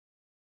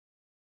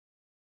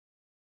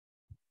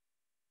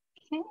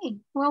Okay,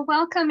 well,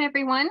 welcome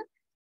everyone.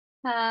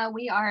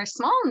 We are a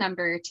small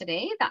number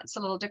today. That's a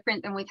little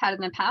different than we've had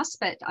in the past,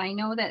 but I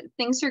know that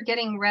things are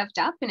getting revved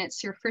up and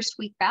it's your first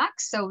week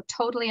back, so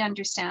totally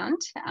understand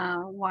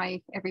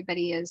why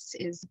everybody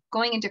is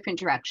going in different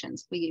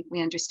directions. We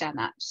understand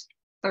that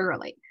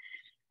thoroughly.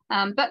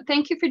 But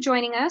thank you for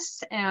joining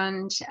us,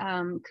 and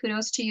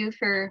kudos to you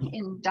for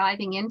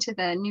diving into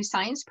the new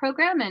science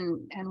program,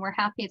 and we're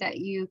happy that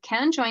you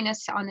can join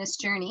us on this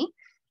journey.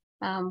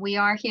 We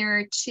are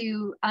here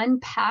to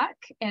unpack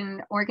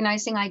an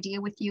organizing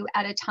idea with you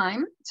at a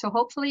time. So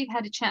hopefully you've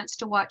had a chance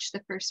to watch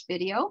the first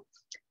video.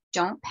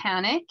 Don't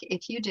panic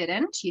if you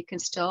didn't. You can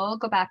still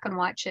go back and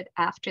watch it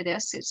after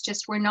this. It's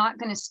just we're not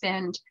going to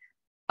spend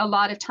a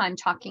lot of time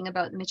talking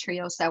about the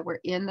materials that were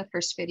in the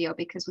first video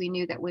because we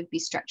knew that would be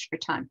stretched for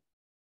time.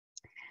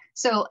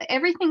 So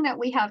everything that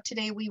we have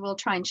today, we will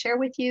try and share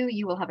with you.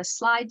 You will have a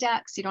slide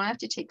deck, so you don't have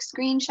to take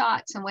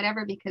screenshots and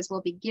whatever, because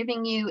we'll be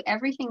giving you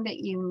everything that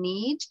you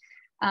need.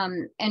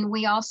 And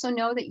we also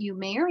know that you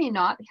may or may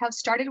not have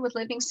started with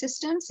living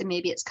systems, and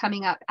maybe it's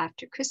coming up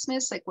after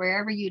Christmas, like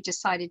wherever you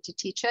decided to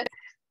teach it.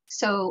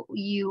 So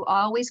you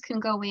always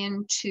can go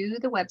into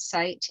the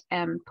website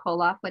and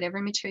pull off whatever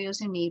materials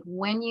you need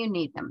when you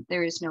need them.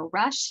 There is no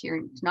rush.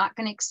 You're not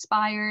going to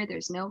expire.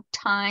 There's no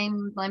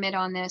time limit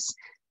on this.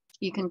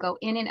 You can go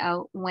in and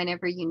out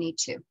whenever you need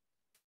to.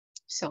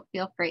 So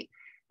feel free.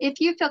 If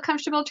you feel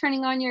comfortable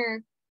turning on your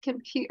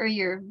computer or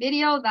your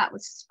video, that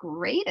was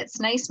great. It's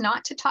nice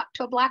not to talk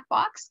to a black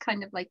box,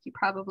 kind of like you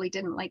probably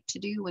didn't like to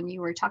do when you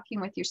were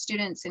talking with your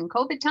students in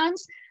COVID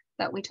times,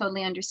 but we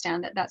totally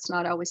understand that that's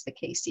not always the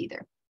case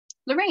either.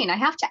 Lorraine, I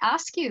have to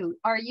ask you,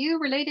 are you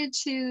related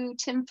to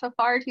Tim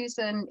Fafard, who's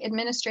an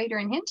administrator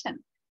in Hinton?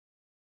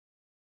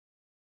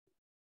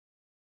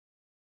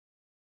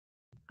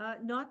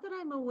 Not that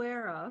I'm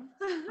aware of.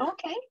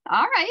 Okay,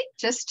 all right,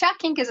 just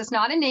checking because it's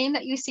not a name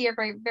that you see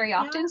very, very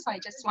often, so I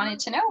just wanted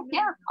to know.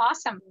 Yeah,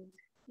 awesome.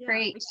 Yeah,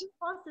 great. It could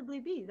possibly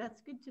be.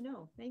 That's good to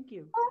know. Thank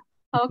you.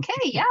 Okay,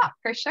 yeah,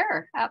 for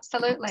sure,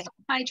 absolutely.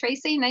 Hi,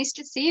 Tracy, nice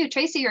to see you.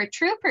 Tracy, you're a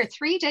trooper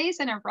 3 days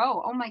in a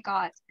row. Oh my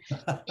God,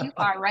 you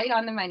are right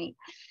on the money.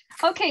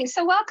 Okay,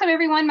 so welcome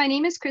everyone. My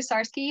name is Chris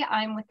Arski.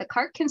 I'm with the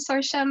CARC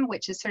Consortium,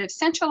 which is sort of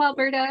central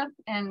Alberta,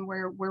 and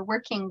we're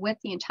working with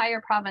the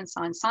entire province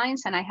on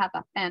science. And I have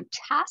a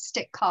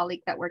fantastic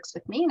colleague that works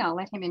with me, and I'll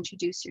let him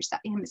introduce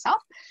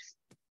himself.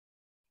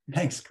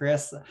 Thanks,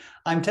 Chris.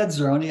 I'm Ted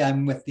Zeroni.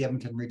 I'm with the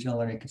Edmonton Regional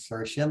Learning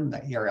Consortium, the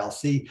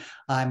ERLC.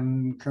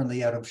 I'm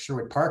currently out of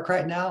Sherwood Park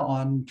right now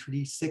on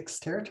Treaty 6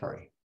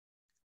 territory.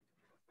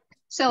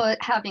 So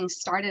having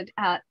started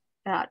at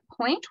that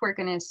point, we're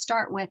going to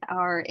start with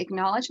our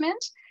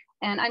acknowledgement.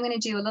 And I'm going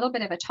to do a little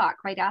bit of a talk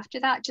right after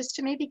that, just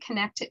to maybe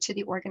connect it to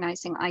the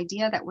organizing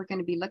idea that we're going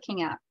to be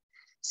looking at.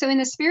 So in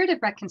the spirit of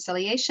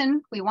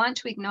reconciliation, we want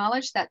to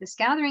acknowledge that this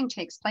gathering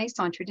takes place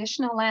on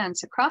traditional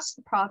lands across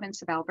the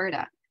province of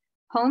Alberta,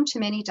 home to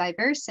many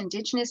diverse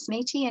Indigenous,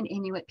 Métis, and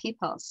Inuit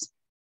peoples.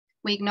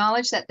 We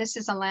acknowledge that this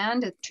is a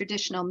land of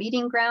traditional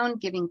meeting ground,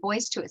 giving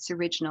voice to its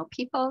original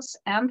peoples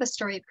and the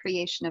story of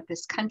creation of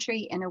this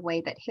country in a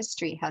way that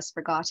history has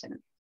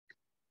forgotten.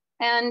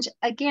 And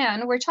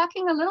again, we're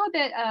talking a little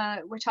bit,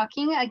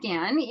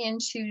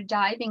 into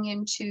diving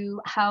into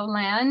how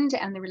land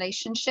and the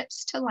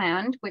relationships to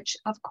land, which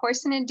of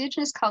course in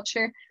Indigenous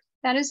culture,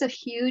 that is a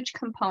huge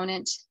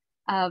component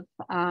of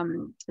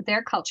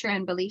their culture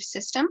and belief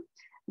system.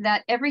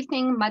 That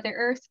everything, Mother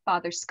Earth,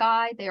 Father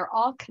Sky, they are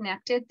all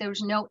connected.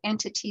 There's no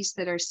entities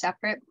that are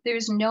separate.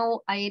 There's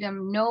no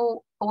item,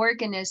 no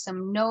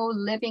organism, no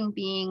living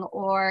being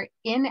or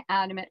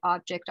inanimate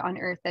object on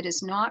Earth that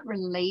is not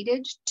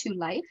related to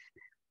life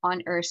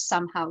on Earth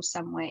somehow,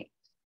 some way.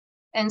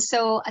 And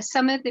so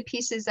some of the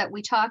pieces that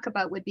we talk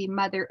about would be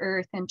Mother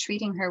Earth and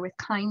treating her with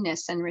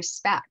kindness and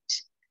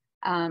respect.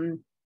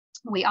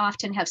 We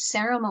often have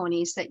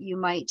ceremonies that you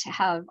might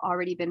have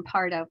already been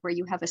part of where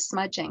you have a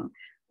smudging,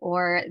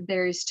 or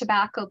there's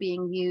tobacco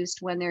being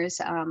used when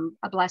there's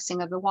a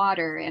blessing of the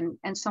water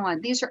and so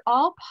on. These are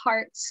all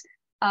parts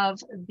of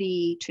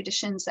the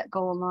traditions that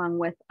go along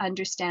with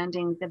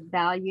understanding the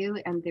value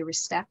and the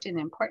respect and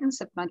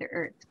importance of Mother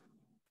Earth.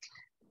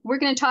 We're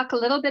going to talk a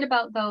little bit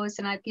about those,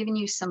 and I've given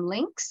you some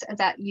links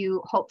that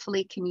you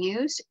hopefully can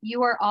use.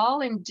 You are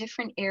all in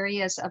different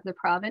areas of the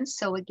province,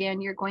 so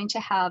again, you're going to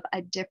have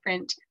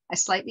a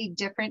slightly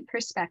different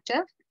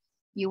perspective.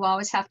 You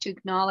always have to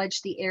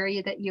acknowledge the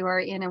area that you are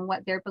in and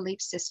what their belief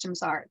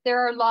systems are.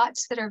 There are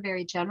lots that are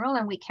very general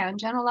and we can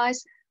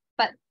generalize,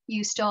 but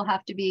you still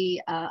have to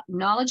be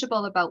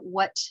knowledgeable about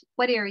what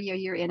area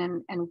you're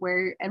in and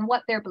where and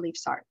what their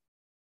beliefs are.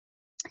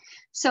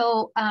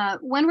 So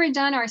when we're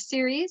done our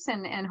series,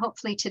 and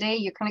hopefully today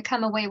you're going to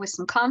come away with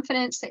some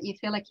confidence that you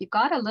feel like you've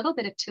got a little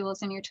bit of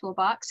tools in your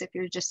toolbox if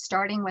you're just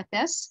starting with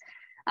this.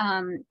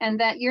 And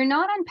that you're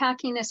not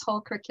unpacking this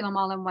whole curriculum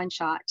all in one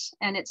shot,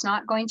 and it's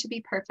not going to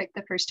be perfect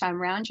the first time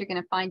around. You're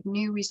going to find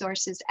new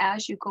resources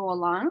as you go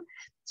along.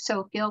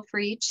 So feel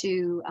free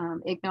to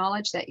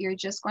acknowledge that you're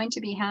just going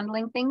to be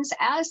handling things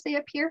as they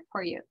appear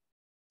for you.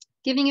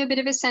 giving you a bit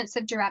of a sense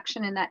of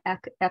direction and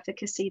that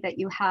efficacy that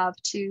you have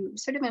to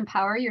sort of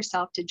empower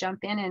yourself to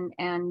jump in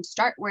and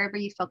start wherever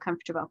you feel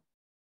comfortable.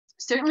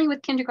 Certainly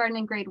with kindergarten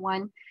and grade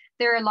 1,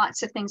 there are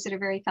lots of things that are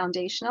very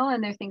foundational,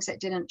 and there are things that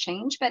didn't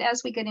change. But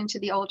as we get into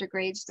the older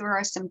grades, there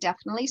are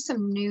definitely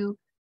some new,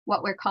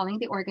 what we're calling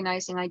the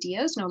organizing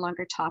ideas, no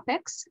longer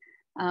topics,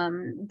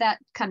 that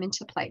come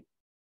into play.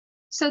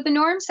 So the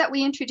norms that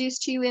we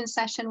introduced to you in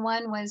session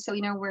 1 was, so,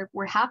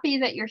 we're happy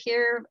that you're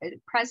here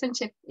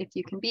present if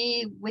you can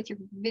be with your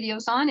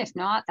videos on. If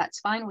not, that's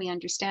fine. We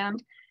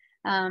understand.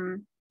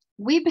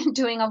 We've been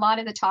doing a lot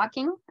of the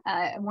talking.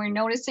 We're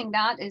noticing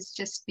that is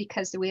just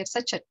because we have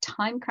such a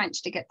time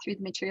crunch to get through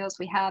the materials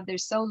we have.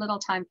 There's so little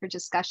time for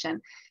discussion,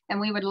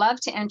 and we would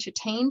love to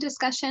entertain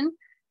discussion.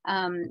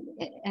 And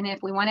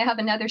if we want to have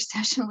another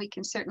session, we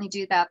can certainly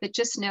do that. But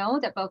just know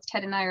that both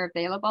Ted and I are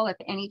available if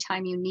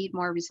anytime you need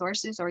more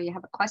resources or you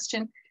have a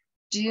question.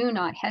 Do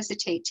not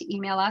hesitate to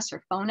email us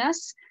or phone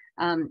us,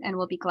 and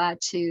we'll be glad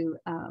to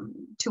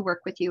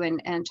work with you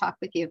and talk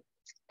with you.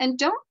 And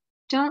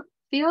don't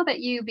feel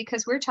that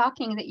because we're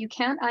talking, that you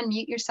can't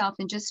unmute yourself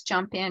and just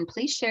jump in.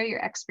 Please share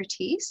your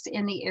expertise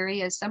in the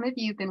areas. Some of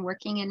you have been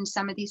working in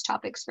some of these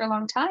topics for a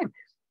long time.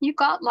 You've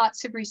got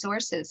lots of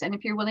resources, and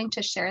if you're willing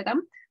to share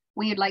them,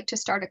 we'd like to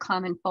start a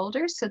common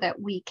folder so that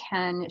we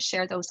can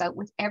share those out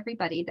with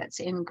everybody that's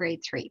in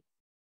grade 3.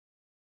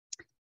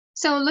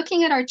 So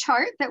looking at our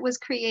chart that was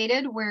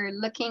created, we're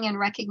looking and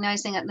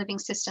recognizing that living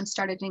systems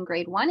started in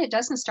grade 1. It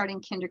doesn't start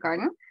in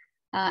kindergarten,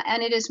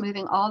 and it is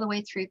moving all the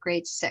way through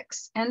grade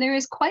 6. And there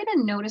is quite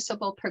a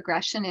noticeable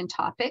progression in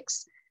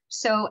topics.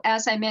 So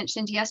as I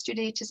mentioned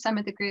yesterday to some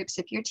of the groups,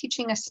 if you're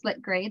teaching a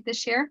split grade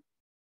this year,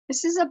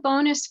 this is a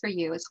bonus for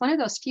you. It's one of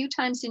those few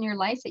times in your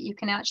life that you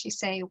can actually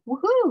say,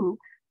 woohoo,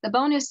 the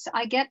bonus,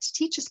 I get to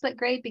teach a split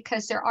grade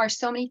because there are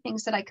so many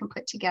things that I can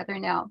put together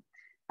now,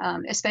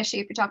 especially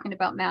if you're talking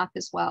about math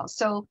as well.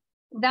 So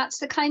that's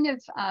the kind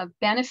of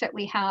benefit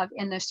we have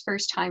in this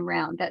first time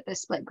round, that the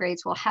split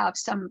grades will have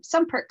some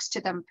perks to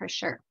them for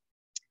sure.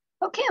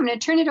 Okay, I'm going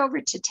to turn it over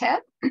to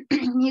Ted.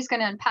 He's going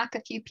to unpack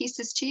a few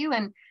pieces to you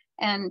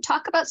and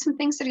talk about some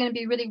things that are going to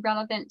be really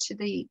relevant to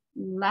the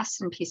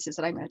lesson pieces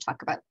that I'm going to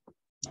talk about.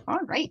 All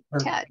right,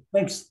 Ted.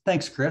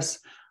 Thanks, Chris.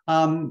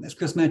 As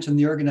Chris mentioned,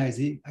 the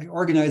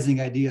organizing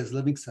ideas,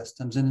 living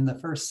systems, and in the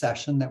first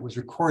session that was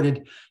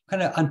recorded,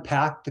 kind of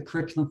unpacked the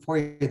curriculum for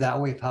you that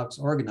way of how it's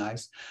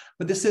organized.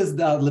 But this is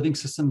the living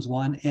systems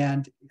 1,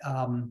 and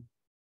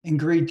in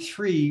grade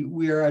 3,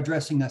 we are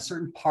addressing a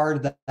certain part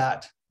of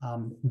that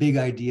big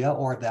idea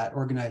or that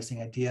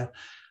organizing idea,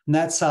 and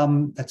that's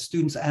that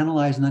students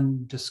analyze and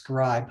then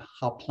describe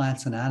how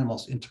plants and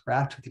animals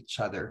interact with each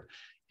other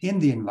in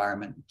the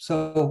environment.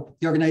 So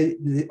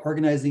the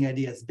organizing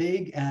idea is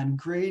big, and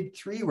grade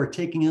 3, we're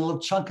taking a little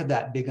chunk of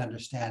that big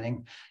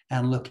understanding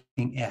and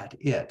looking at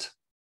it.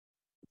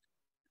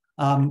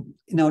 Now,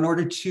 in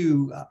order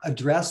to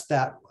address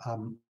that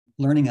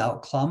learning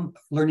outcome,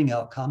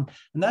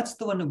 and that's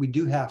the one that we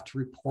do have to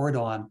report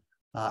on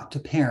to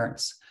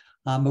parents.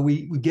 But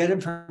we get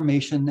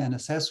information and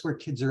assess where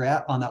kids are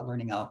at on that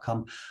learning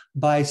outcome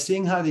by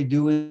seeing how they're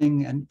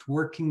doing and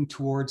working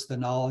towards the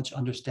knowledge,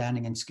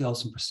 understanding, and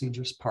skills and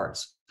procedures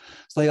parts.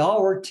 So they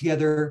all work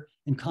together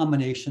in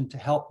combination to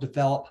help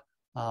develop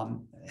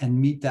and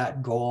meet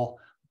that goal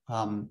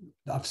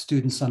of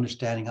students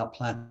understanding how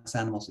plants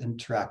and animals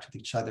interact with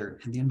each other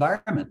in the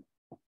environment.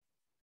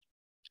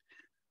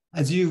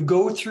 As you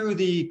go through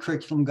the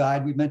curriculum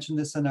guide, we mentioned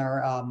this in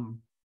our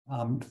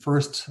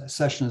first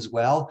session as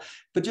well,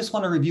 but just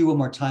want to review one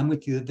more time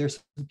with you that there's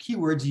some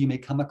keywords you may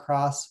come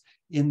across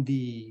in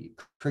the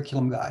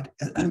curriculum guide,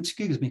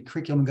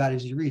 curriculum guide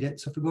as you read it.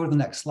 So if we go to the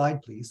next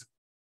slide, please.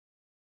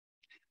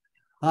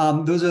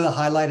 Those are the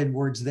highlighted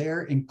words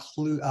there,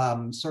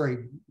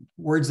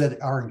 words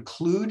that are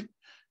include,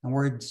 and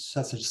words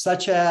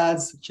such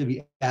as, it should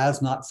be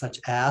as, not such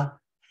as,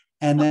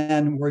 and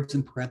then words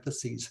in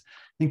parentheses.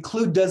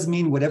 Include does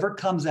mean whatever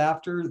comes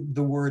after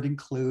the word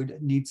include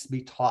needs to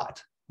be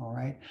taught. All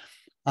right.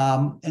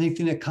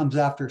 Anything that comes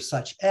after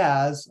such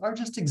as are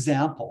just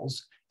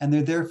examples, and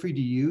they're there for you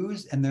to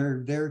use, and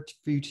they're there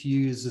for you to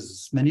use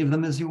as many of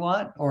them as you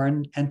want,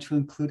 and to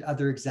include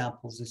other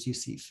examples as you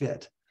see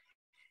fit.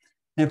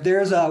 And if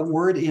there's a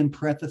word in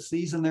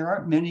parentheses, and there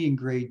aren't many in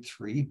grade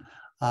 3,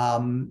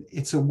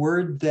 it's a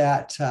word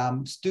that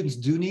students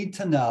do need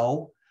to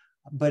know,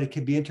 but it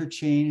can be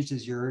interchanged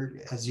as your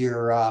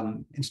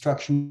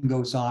instruction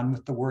goes on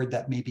with the word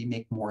that maybe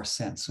make more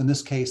sense. So in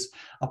this case,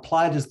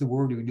 applied is the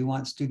word we do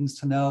want students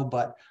to know,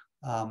 but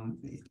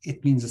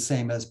it means the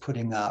same as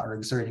putting or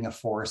exerting a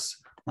force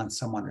on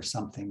someone or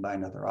something by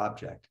another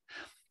object.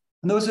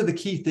 And those are the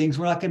key things.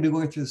 We're not going to be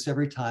going through this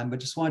every time, but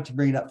just wanted to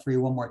bring it up for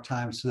you one more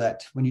time so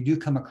that when you do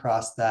come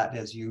across that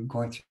as you're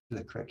going through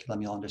the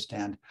curriculum, you'll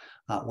understand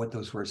what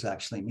those words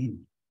actually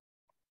mean.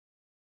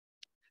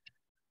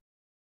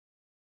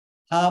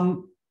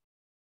 Before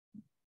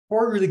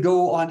we really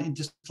go on and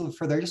just a little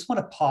further, I just want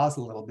to pause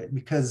a little bit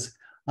because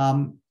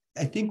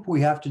I think we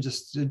have to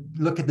just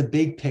look at the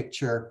big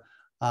picture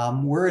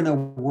We're in a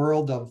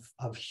world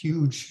of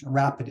huge,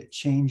 rapid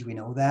change. We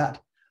know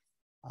that.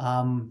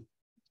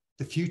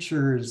 The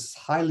future is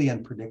highly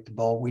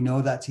unpredictable. We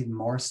know that's even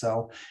more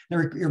so.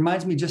 And it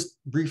reminds me just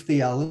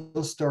briefly a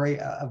little story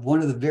of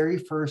one of the very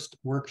first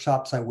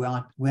workshops I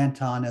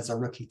went on as a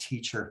rookie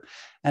teacher.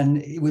 And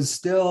it was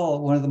still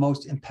one of the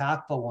most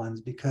impactful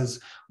ones, because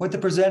what the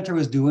presenter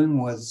was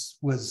doing was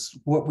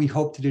what we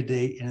hope to do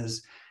today,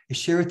 is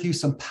share with you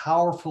some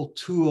powerful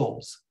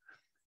tools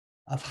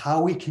of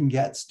how we can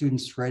get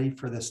students ready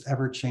for this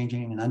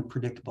ever-changing and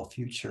unpredictable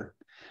future.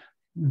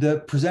 The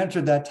presenter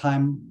at that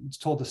time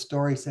told a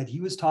story, said he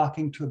was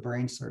talking to a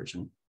brain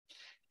surgeon,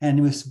 and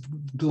he was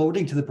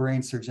gloating to the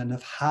brain surgeon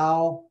of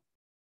how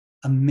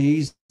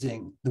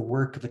amazing the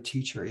work of a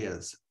teacher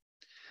is.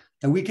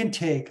 That we can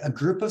take a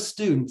group of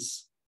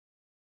students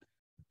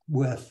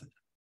with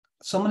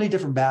so many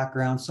different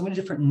backgrounds, so many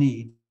different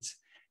needs,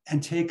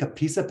 and take a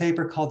piece of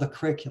paper called the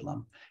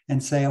curriculum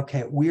and say,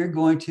 okay, we're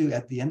going to,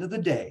 at the end of the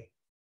day,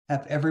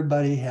 have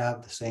everybody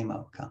have the same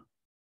outcome.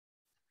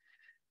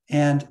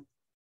 And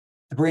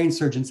the brain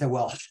surgeon said,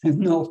 well,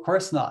 no, of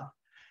course not.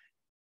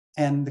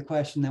 And the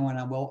question then went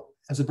on, well,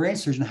 as a brain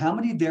surgeon, how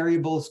many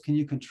variables can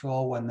you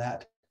control when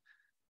that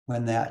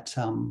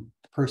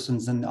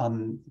person's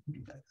on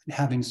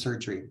having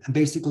surgery? And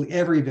basically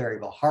every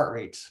variable, heart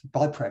rate,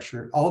 blood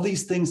pressure, all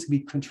these things can be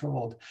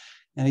controlled.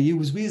 And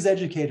we as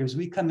educators,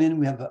 we come in,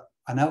 we have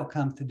an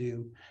outcome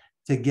to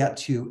get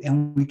to,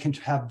 and we can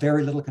have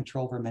very little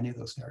control over many of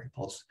those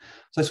variables.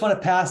 So I just want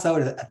to pass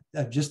out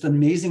just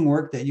amazing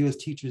work that you as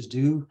teachers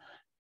do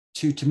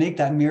to make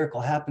that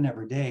miracle happen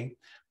every day.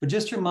 But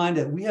just remind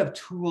that we have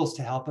tools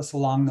to help us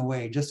along the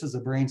way, just as a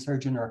brain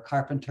surgeon or a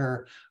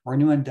carpenter or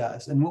anyone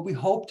does. And what we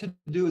hope to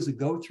do as we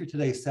go through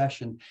today's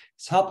session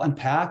is help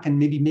unpack and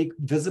maybe make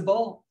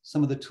visible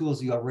some of the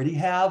tools you already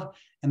have,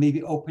 and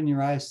maybe open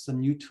your eyes to some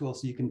new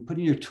tools so you can put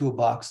in your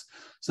toolbox,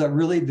 so that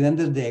really at the end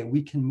of the day,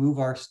 we can move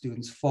our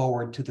students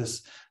forward to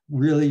this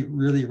really,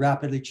 really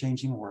rapidly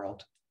changing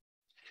world.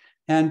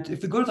 And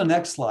if we go to the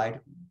next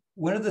slide,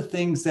 one of the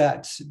things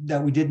that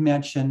we did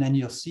mention, and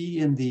you'll see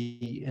in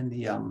the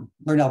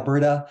Learn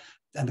Alberta,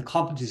 and the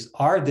competencies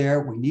are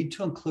there, we need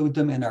to include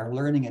them in our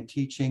learning and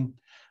teaching,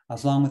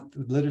 along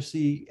with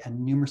literacy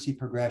and numeracy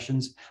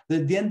progressions.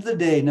 But at the end of the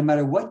day, no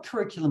matter what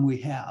curriculum we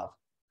have,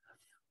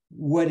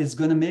 what is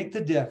going to make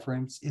the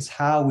difference is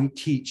how we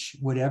teach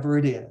whatever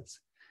it is.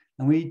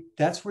 And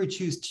that's where we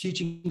choose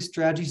teaching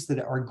strategies that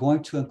are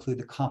going to include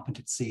the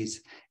competencies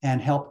and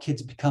help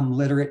kids become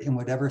literate in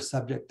whatever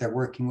subject they're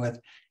working with,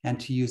 and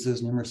to use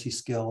those numeracy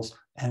skills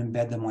and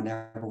embed them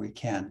whenever we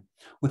can.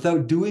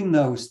 Without doing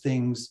those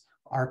things,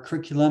 our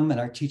curriculum and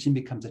our teaching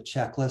becomes a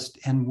checklist,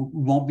 and we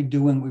won't be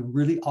doing what we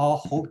really all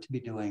hope to be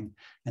doing,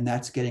 and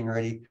that's getting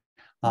ready,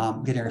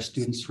 getting our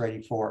students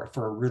ready for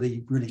a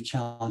really, really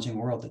challenging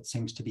world that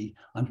seems to be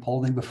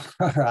unfolding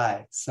before our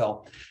eyes.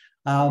 So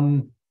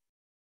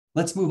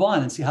let's move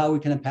on and see how we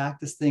can unpack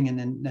this thing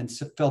and then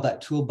fill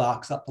that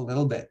toolbox up a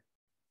little bit.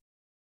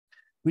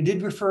 We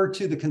did refer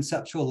to the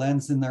conceptual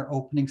lens in their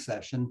opening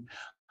session.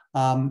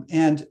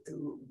 And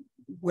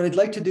what I'd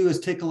like to do is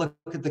take a look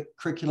at the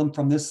curriculum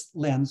from this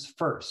lens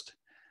first.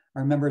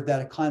 Remember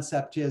that a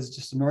concept is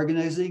just an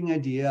organizing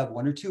idea of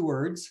one or two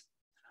words.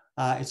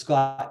 It's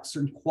got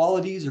certain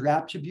qualities or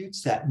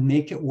attributes that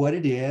make it what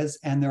it is,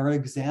 and there are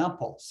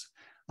examples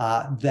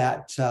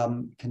that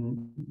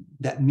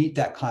meet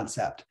that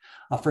concept.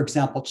 For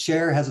example,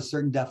 chair has a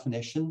certain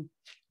definition,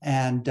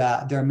 and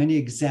there are many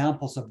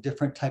examples of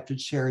different types of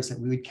chairs that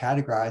we would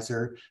categorize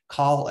or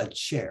call a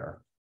chair.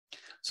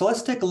 So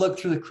let's take a look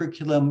through the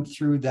curriculum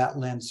through that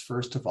lens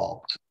first of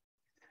all.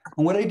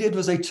 And what I did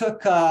was I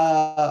took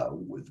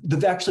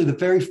actually the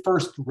very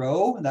first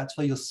row, and that's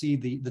why you'll see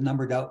the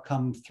numbered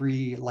outcome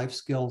 3, life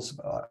skills,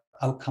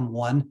 outcome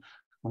 1,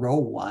 row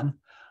 1.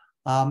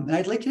 And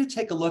I'd like you to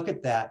take a look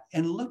at that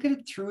and look at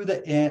it through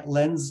the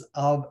lens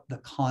of the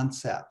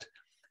concept.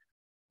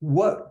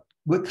 What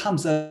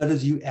comes out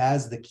of you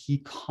as the key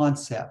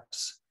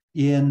concepts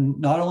in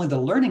not only the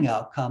learning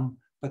outcome,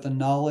 but the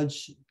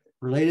knowledge,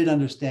 related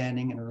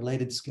understanding, and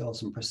related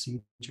skills and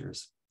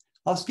procedures.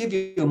 I'll just give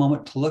you a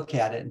moment to look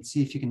at it and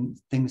see if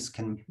things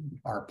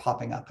are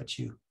popping up at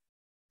you.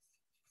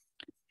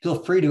 Feel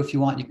free to, if you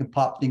want, you can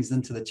pop things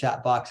into the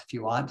chat box if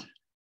you want.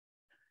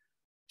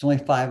 There's only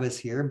 5 of us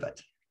here,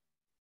 but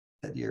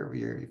if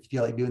you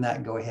feel like doing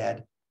that, go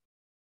ahead.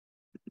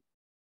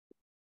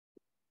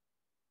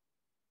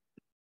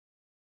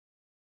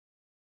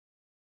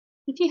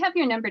 If you have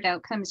your numbered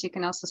outcomes, you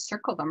can also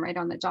circle them right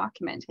on the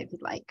document if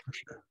you'd like. For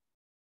sure.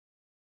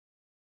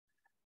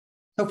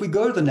 So if we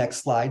go to the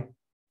next slide,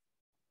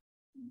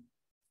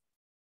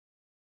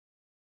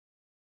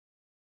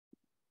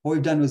 what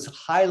we've done was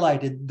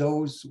highlighted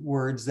those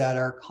words that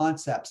are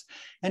concepts.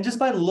 And just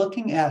by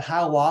looking at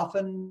how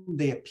often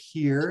they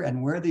appear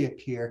and where they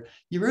appear,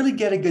 you really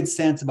get a good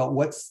sense about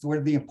what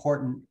are the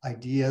important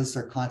ideas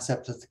or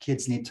concepts that the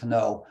kids need to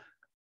know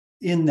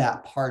in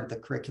that part of the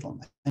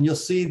curriculum. And you'll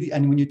see,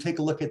 and when you take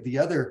a look at the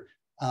other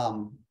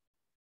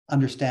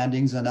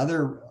understandings and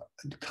other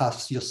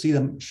cuffs, you'll see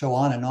them show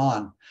on and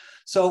on.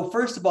 So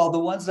first of all, the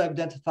ones that I've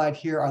identified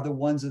here are the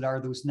ones that are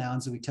those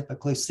nouns that we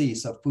typically see.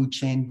 So food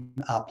chain,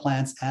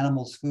 plants,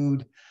 animals,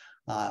 food,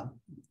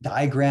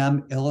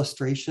 diagram,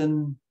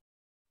 illustration,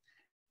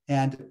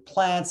 and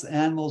plants,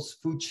 animals,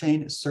 food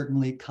chain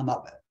certainly come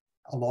up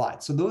a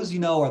lot. So those,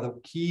 are the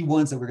key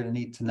ones that we're going to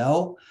need to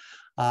know.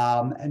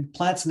 And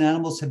plants and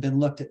animals have been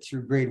looked at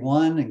through grade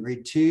 1 and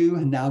grade 2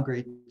 and now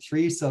grade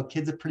 3. So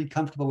kids are pretty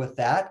comfortable with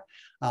that.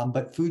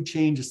 But food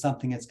change is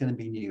something that's going to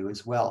be new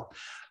as well.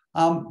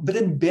 But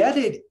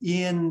embedded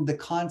in the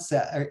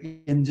concept, or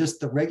in just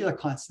the regular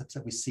concepts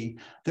that we see,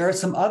 there are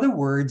some other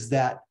words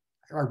that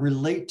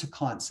relate to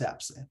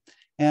concepts.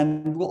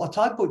 And I'll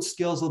talk about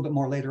skills a little bit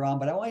more later on,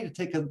 but I want you to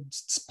take a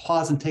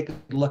pause and take a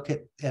look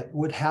at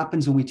what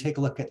happens when we take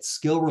a look at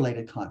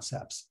skill-related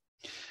concepts.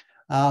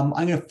 I'm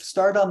going to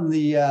start on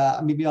the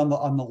maybe on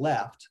the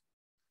left.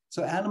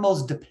 So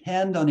animals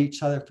depend on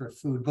each other for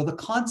food. Well, the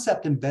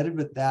concept embedded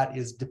with that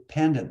is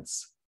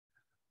dependence.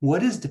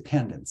 What is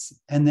dependence?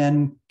 And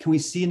then can we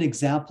see an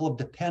example of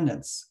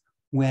dependence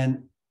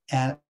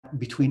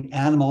between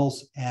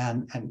animals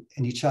and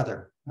each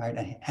other, right?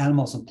 And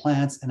animals and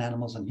plants and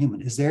animals and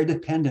human. Is there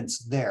dependence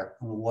there?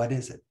 And what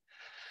is it?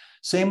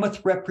 Same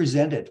with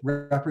represented.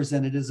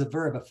 Represented is a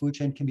verb. A food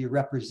chain can be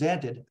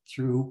represented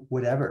through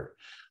whatever.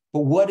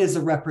 But what is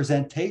a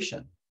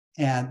representation?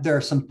 And there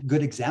are some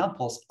good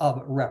examples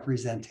of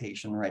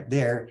representation right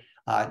there.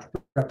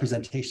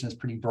 Representation is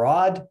pretty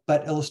broad,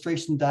 but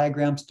illustration,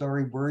 diagram,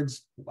 story,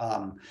 words,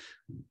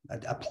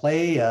 a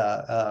play,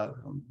 a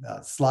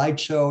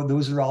slideshow,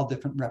 those are all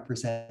different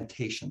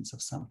representations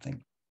of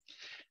something.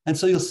 And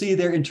so you'll see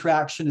their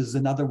interaction is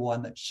another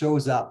one that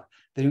shows up.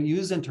 They don't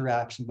use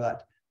interaction,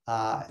 but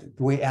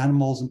the way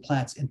animals and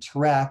plants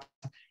interact.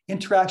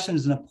 Interaction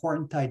is an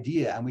important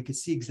idea, and we could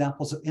see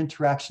examples of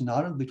interaction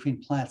not only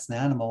between plants and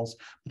animals,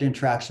 but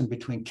interaction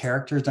between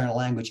characters in our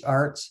language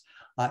arts,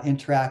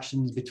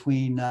 interactions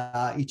between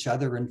each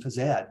other in phys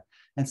ed.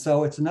 And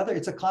so it's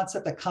a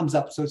concept that comes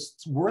up. So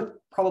it's worth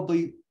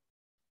probably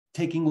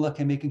taking a look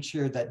and making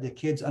sure that the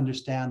kids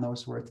understand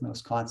those words and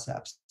those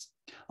concepts.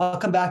 I'll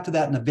come back to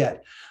that in a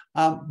bit.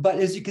 But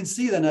as you can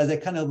see then, as I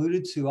kind of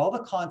alluded to, all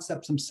the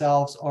concepts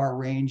themselves are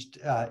arranged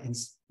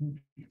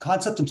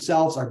concepts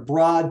themselves are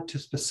broad to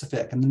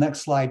specific. And the next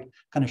slide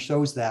kind of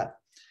shows that.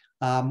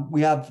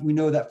 We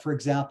know that, for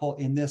example,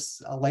 in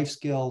this life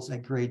skills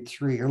at grade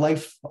 3 or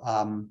life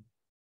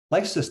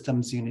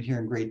systems unit here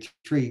in grade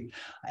 3,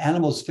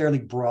 animals fairly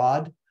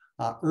broad.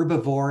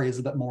 Herbivore is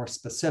a bit more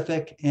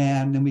specific.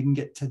 And then we can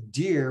get to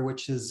deer,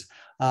 which is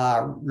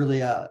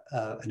really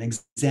an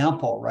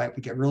example, right?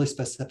 We get really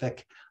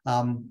specific.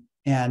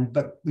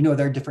 But we know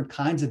there are different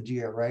kinds of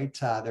deer, right?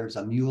 There's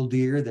a mule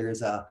deer,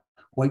 there's a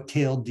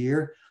white-tailed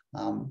deer.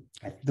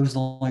 Those are the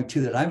only two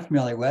that I'm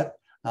familiar with.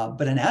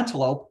 But an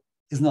antelope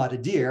is not a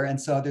deer.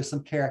 And so there's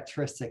some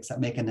characteristics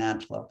that make an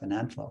antelope,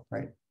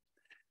 right?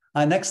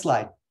 Next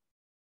slide.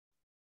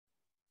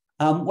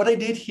 What I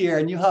did here,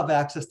 and you have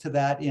access to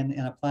that in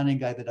a planning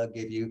guide that I'll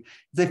give you,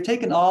 is I've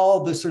taken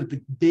all the sort of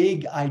the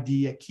big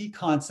idea, key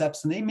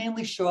concepts, and they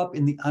mainly show up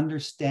in the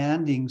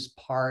understandings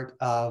part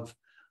of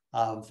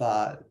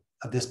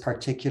this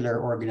particular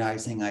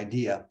organizing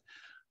idea.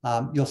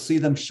 You'll see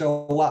them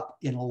show up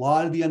in a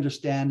lot of the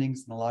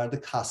understandings and a lot of the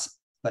cusp,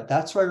 but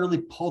that's where I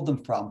really pulled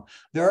them from.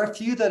 There are a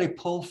few that I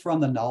pulled from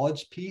the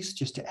knowledge piece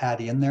just to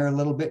add in there a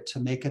little bit to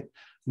make it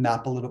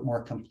map a little bit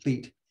more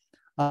complete.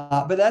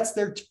 But that's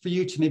there for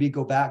you to maybe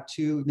go back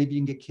to. Maybe you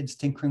can get kids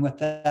tinkering with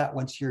that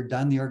once you're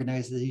done the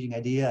organizing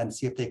idea and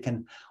see if they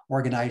can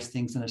organize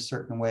things in a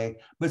certain way.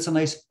 But it's a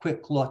nice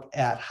quick look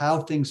at how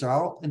things are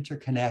all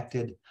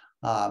interconnected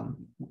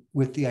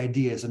with the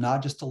ideas, and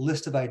not just a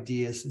list of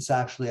ideas. It's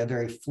actually a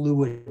very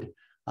fluid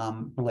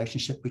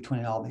relationship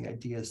between all the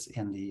ideas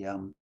in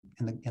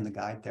the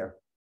guide there.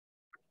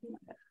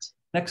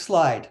 Next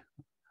slide.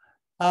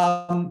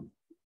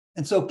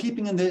 And so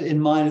keeping in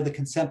mind of the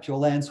conceptual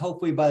lens,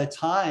 hopefully by the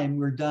time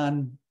we're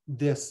done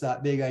this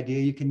big idea,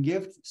 you can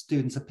give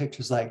students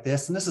pictures like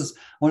this. And this is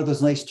one of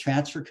those nice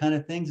transfer kind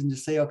of things, and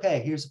just say, okay,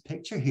 here's a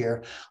picture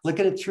here. Look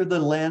at it through the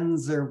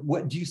lens, or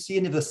what do you see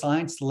any of the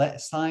science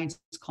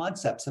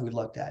concepts that we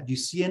looked at? Do you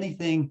see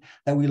anything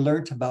that we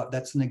learned about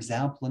that's an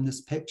example in this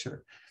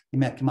picture? You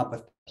might come up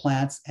with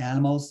plants,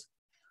 animals.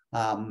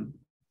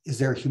 Is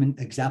there a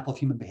example of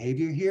human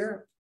behavior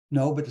here?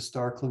 No, but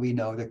historically we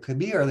know there could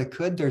be, or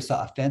there's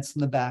a fence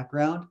in the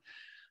background.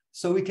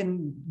 So we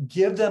can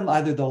give them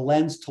either the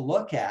lens to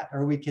look at,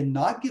 or we can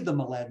not give them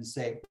a lens and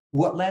say,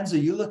 what lens are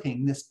you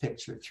looking this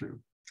picture through?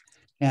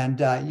 And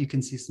you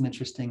can see some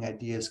interesting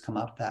ideas come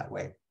up that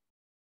way.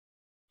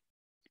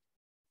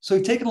 So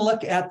we've taken a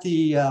look at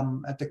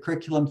the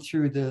curriculum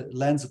through the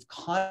lens of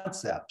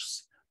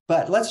concepts,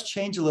 but let's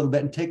change a little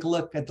bit and take a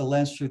look at the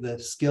lens through the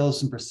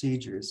skills and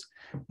procedures.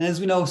 And as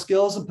we know,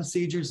 skills and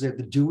procedures are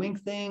the doing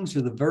things,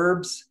 or the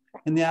verbs,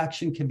 and the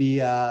action can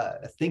be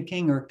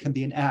thinking, or it can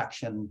be an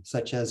action,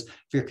 such as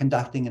if you're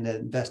conducting an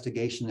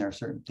investigation, there are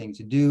certain things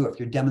you do. If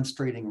you're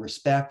demonstrating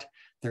respect,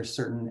 there's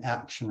certain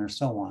action or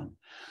so on.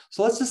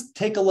 So let's just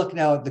take a look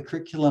now at the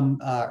curriculum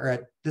or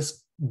at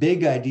this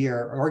big idea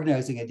or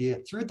organizing idea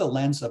through the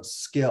lens of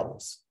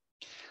skills.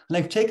 And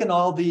I've taken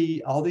all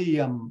the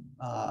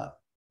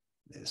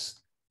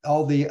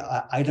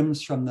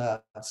items from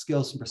the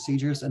skills and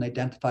procedures and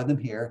identified them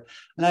here.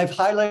 And I've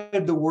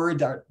highlighted the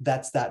word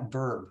that's that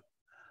verb.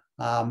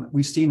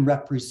 We've seen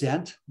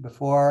represent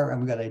before, and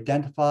we've got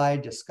identify,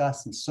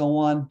 discuss, and so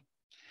on.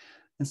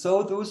 And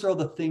so those are all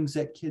the things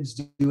that kids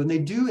do. And they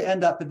do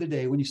end up at the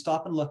day, when you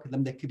stop and look at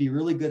them, they could be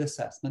really good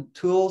assessment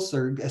tools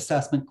or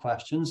assessment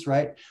questions,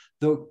 right?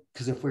 Though,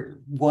 because if we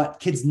want,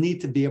 kids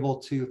need to be able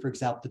to, for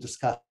example, to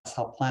discuss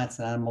how plants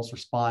and animals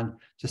respond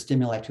to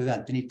stimuli to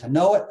event. They need to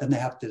know it, then they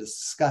have to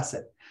discuss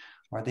it,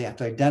 or they have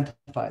to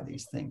identify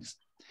these things.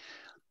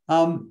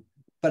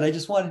 But I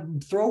just want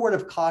to throw a word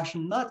of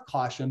caution, not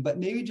caution, but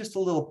maybe just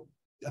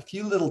a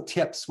few little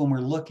tips when we're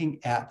looking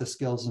at the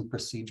skills and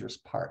procedures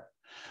part.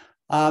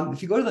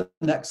 If you go to the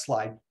next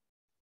slide,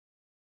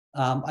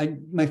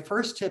 my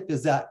first tip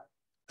is that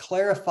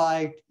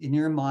clarify in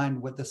your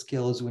mind what the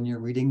skill is when you're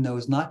reading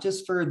those, not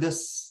just for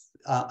this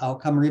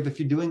outcome, or if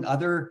you're doing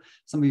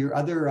some of your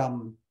other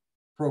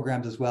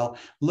programs as well,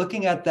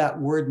 looking at that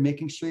word,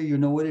 making sure you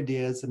know what it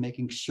is and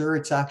making sure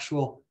it's an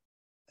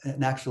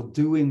actual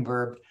doing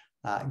verb,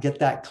 get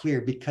that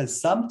clear,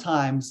 because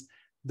sometimes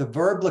the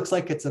verb looks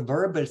like it's a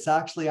verb, but it's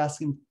actually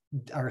asking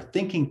our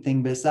thinking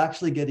thing, but it's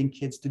actually getting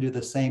kids to do the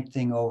same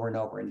thing over and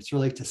over. And it's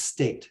really to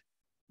state.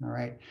 All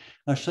right.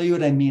 I'll show you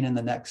what I mean in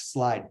the next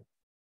slide.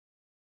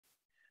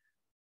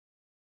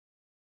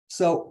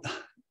 So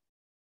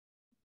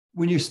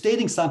when you're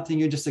stating something,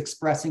 you're just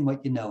expressing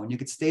what you know, and you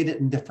could state it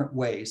in different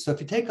ways. So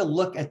if you take a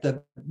look at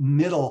the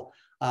middle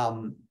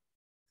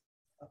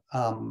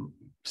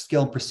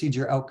skill and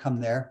procedure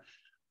outcome there,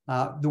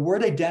 the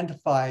word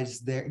identifies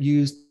there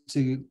used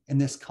to, in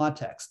this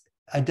context,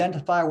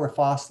 identify where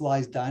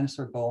fossilized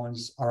dinosaur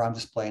bones are on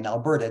display in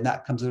Alberta, and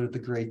that comes out of the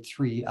grade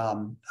 3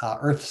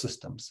 Earth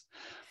systems.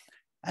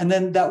 And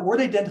then that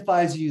word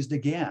identify is used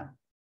again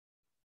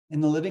in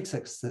the living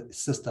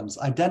systems.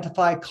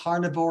 Identify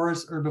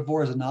carnivores,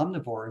 herbivores, and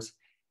omnivores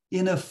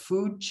in a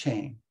food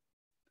chain.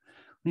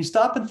 When you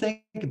stop and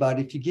think about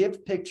it, if you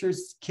give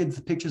kids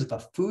the pictures of a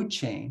food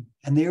chain,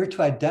 and they were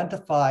to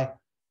identify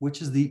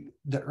which is the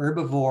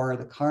herbivore or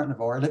the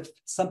carnivore, and if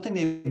it's something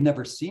they've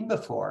never seen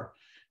before,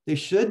 they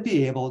should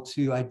be able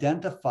to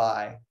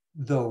identify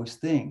those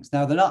things.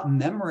 Now, they're not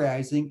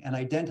memorizing and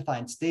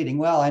identifying, stating,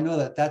 well, I know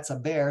that that's a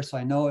bear, so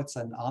I know it's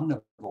an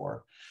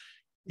omnivore.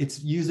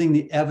 It's using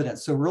the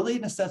evidence. So really,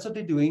 in a sense, what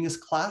they're doing is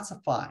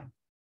classifying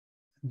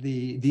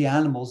the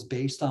animals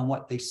based on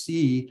what they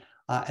see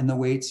and the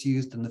way it's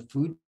used in the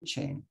food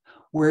chain.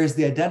 Whereas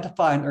the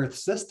identify in Earth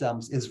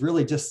systems is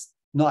really just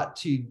not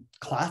to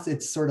class,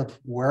 it's sort of,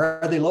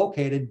 where are they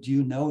located? Do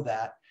you know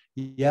that?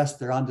 Yes,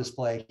 they're on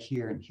display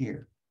here and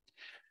here.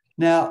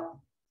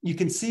 Now, you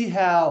can see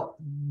how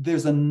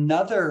there's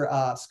another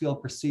skill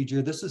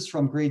procedure. This is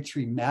from grade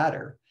 3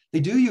 matter. They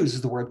do use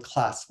the word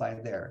classify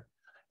there.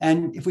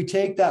 And if we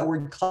take that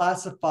word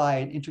classify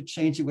and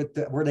interchange it with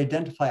the word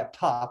identify up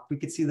top, we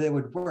could see that it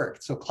would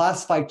work. So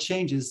classify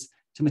changes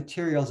to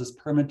materials as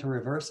permanent or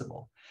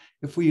reversible.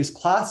 If we use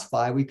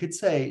classify, we could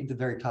say at the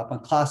very top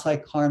one, classify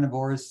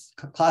carnivores,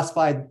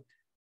 classify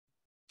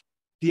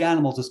the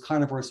animals as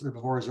carnivores,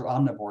 herbivores, or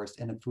omnivores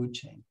in a food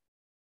chain.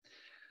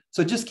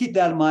 So just keep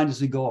that in mind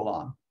as we go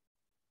along.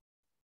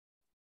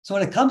 So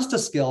when it comes to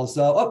skills,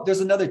 though,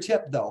 there's another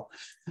tip, though.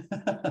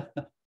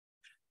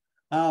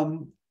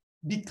 When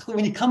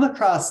you come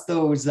across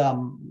those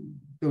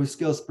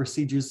skills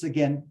procedures,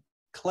 again,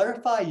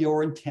 clarify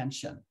your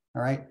intention,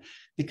 all right?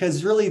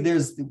 Because really,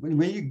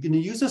 when you're going to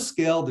use a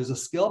skill, there's a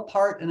skill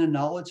part and a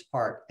knowledge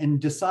part,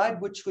 and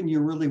decide which one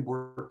you're really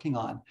working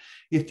on.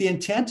 If the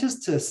intent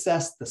is to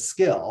assess the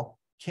skill,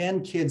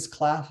 can kids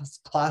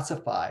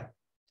classify?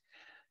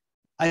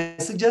 I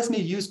suggest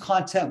maybe use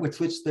content with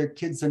which their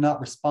kids are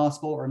not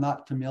responsible or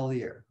not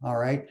familiar, all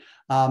right?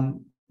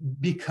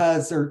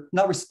 Because they're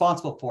not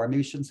responsible for, maybe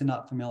you shouldn't say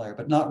not familiar,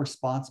 but not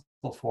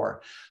responsible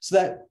for, so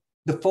that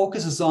the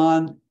focus is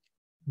on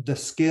the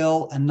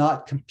skill and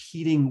not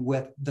competing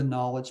with the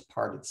knowledge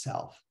part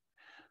itself.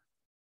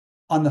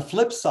 On the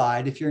flip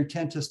side, if your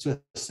intent is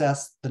to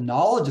assess the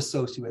knowledge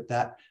associated with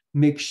that,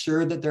 make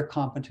sure that they're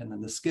competent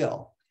in the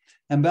skill.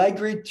 And by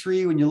grade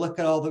 3, when you look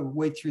at all the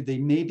way through, they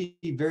may be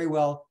very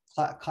well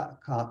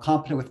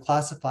competent with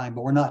classifying,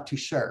 but we're not too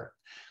sure.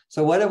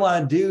 So what I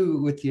want to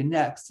do with you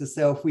next is,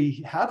 so if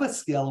we have a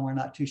skill and we're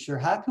not too sure,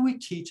 how can we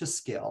teach a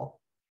skill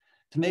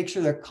to make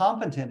sure they're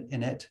competent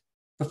in it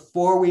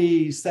before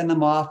we send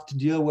them off to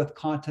deal with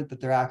content that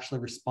they're actually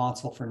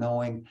responsible for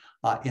knowing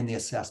in the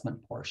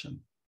assessment portion?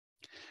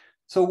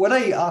 So what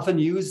I often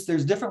use,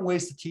 there's different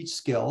ways to teach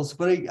skills,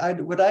 but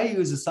what I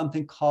use is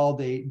something called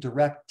a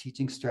direct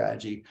teaching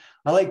strategy.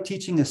 I like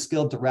teaching a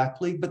skill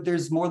directly, but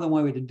there's more than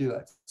one way to do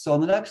it. So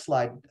on the next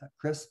slide,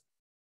 Chris.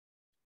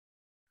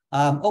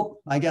 Oh,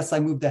 I guess I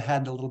moved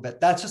ahead a little bit.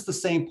 That's just the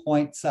same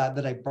points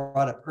that I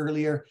brought up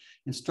earlier.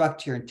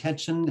 Instruct your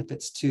intention. If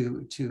it's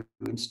to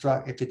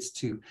instruct, if it's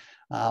to,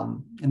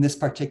 in this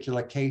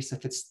particular case,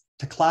 if it's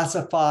to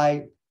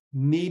classify,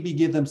 maybe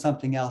give them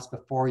something else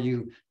before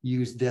you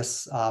use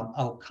this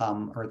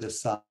outcome or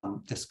this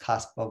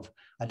cusp of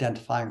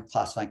identifying or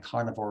classifying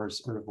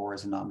carnivores,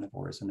 herbivores, and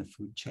omnivores in the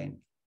food chain.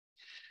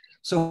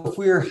 So if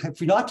we're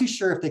not too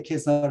sure if the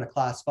kids know how to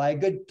classify, a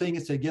good thing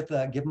is to give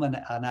them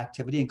an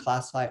activity and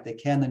classify. If they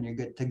can, then you're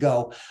good to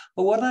go.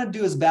 But what I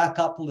do is back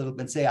up a little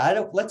bit and say,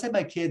 let's say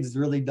my kids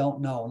really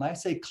don't know. When I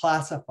say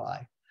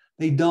classify,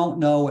 they don't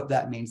know what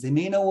that means. They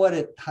may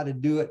know how to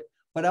do it,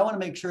 but I want to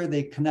make sure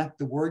they connect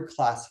the word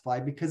classify,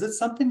 because it's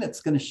something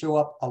that's going to show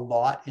up a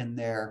lot in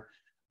their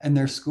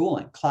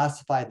schooling.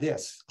 Classify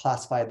this,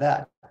 classify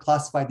that,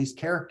 classify these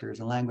characters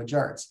in language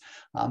arts,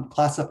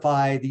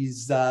 classify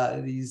these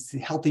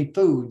healthy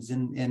foods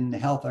in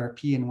health,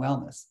 RP, and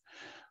wellness.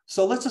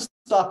 So let's just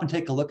stop and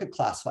take a look at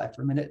classify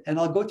for a minute, and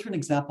I'll go through an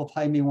example of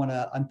how you may want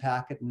to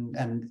unpack it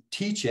and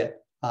teach it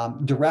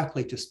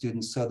directly to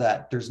students so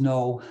that there's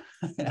no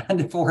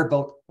and for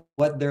about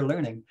what they're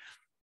learning.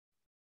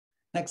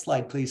 Next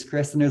slide, please,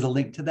 Chris, and there's a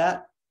link to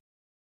that.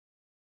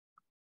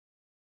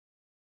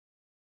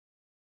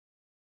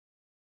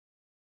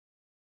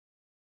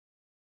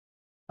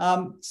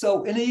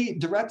 So in a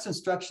direct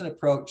instruction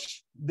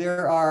approach,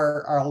 there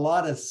are a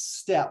lot of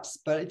steps,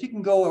 but if you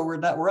can go,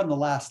 we're on the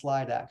last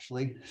slide,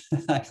 actually.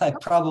 I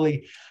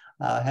probably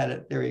had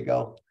it. There you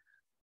go.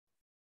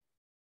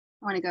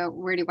 I want to go,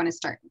 where do you want to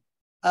start?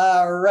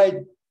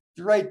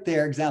 Right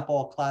there,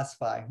 example,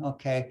 classify.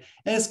 Okay.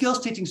 And a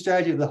skills teaching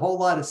strategy with a whole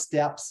lot of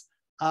steps.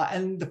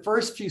 And the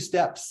first few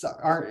steps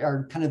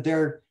are kind of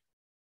there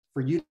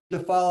for you to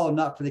follow,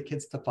 not for the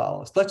kids to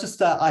follow. So let's just,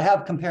 I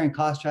have comparing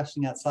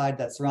contrasting outside,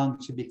 that's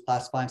wrong, should be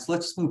classifying. So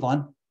let's just move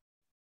on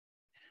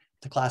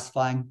to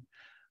classifying.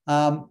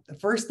 The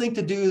first thing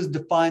to do is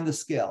define the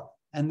skill.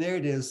 And there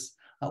it is.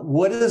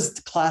 What does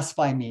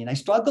classify mean? I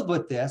struggled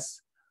with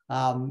this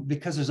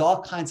because there's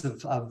all kinds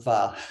of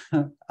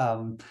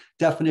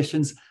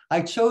definitions.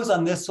 I chose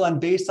on this one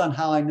based on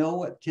how I know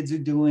what kids are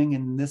doing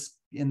in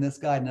this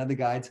guide and other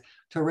guides,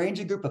 to arrange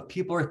a group of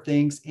people or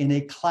things in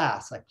a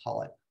class, I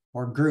call it,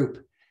 or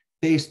group,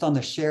 based on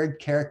the shared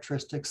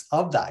characteristics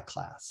of that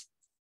class.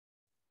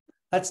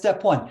 That's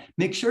step one.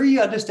 Make sure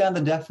you understand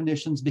the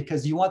definitions,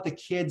 because you want the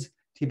kids to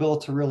be able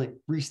to really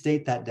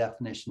restate that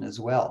definition as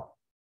well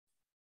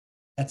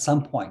at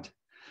some point.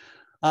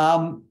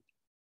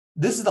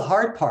 This is the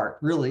hard part,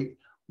 really.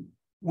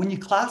 When you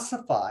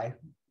classify,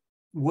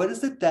 what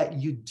is it that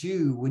you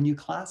do when you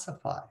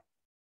classify?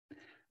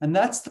 And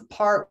that's the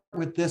part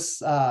with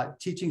this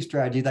teaching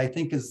strategy that I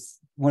think is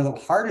one of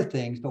the harder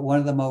things, but one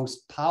of the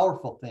most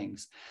powerful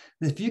things.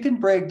 If you can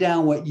break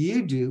down what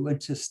you do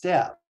into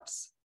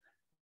steps,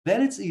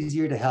 then it's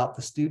easier to help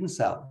the students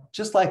out.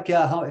 Just like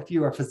how if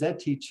you are a phys ed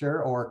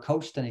teacher or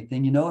coached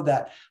anything, you know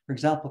that, for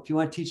example, if you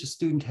want to teach a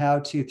student how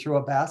to throw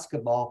a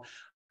basketball,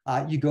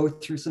 you go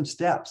through some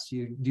steps.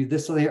 You do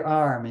this with your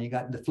arm, and you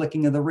got the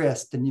flicking of the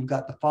wrist, and you've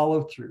got the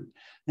follow through.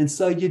 And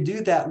so you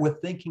do that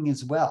with thinking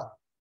as well.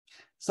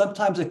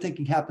 Sometimes our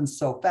thinking happens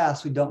so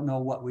fast, we don't know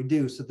what we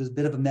do. So there's a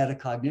bit of a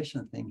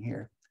metacognition thing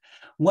here.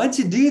 Once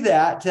you do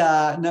that,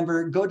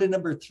 go to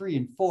number 3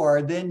 and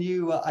 4, then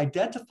you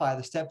identify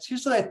the steps.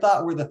 Here's what I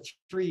thought were the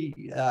three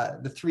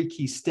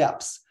key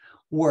steps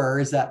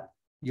is that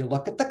you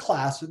look at the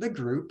class or the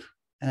group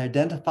and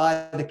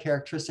identify the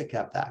characteristic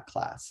of that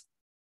class.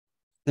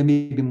 There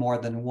may be more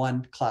than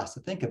one class to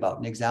think about.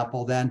 An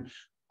example then,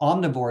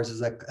 omnivores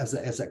is a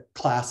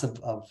class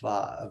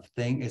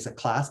is a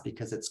class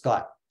because it's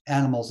got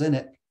animals in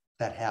it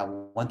that have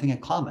one thing in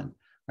common,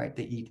 right?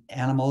 They eat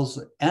animals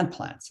and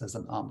plants as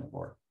an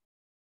omnivore,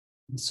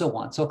 and so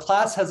on. So a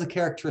class has a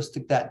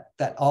characteristic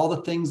that all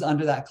the things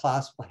under that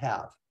class will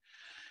have.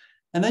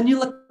 And then you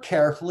look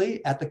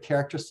carefully at the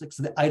characteristics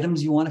of the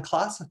items you want to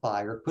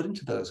classify or put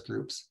into those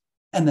groups.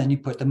 And then you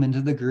put them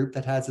into the group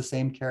that has the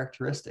same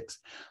characteristics.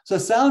 So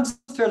it sounds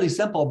fairly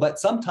simple, but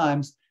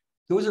sometimes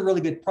those are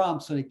really good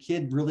prompts when a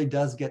kid really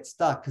does get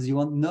stuck, because you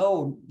won't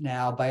know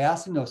now by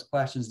asking those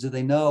questions, do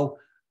they know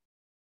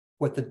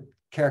what the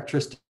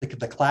characteristic of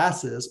the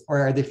class is, or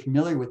are they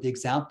familiar with the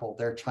example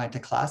they're trying to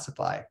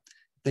classify?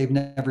 If they've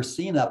never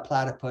seen a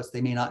platypus,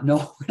 they may not know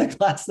where to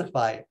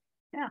classify it.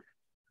 Yeah.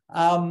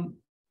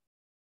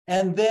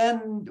 And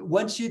then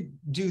once you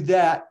do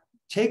that,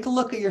 take a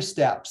look at your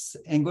steps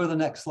and go to the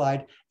next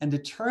slide and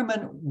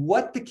determine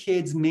what the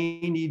kids may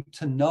need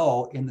to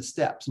know in the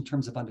steps in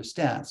terms of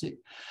understand. So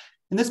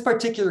in this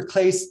particular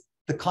case,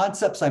 the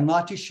concepts I'm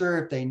not too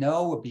sure if they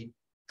know would be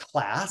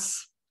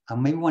class. I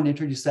maybe want to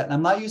introduce that. And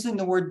I'm not using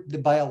the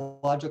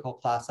biological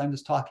class. I'm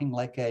just talking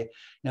like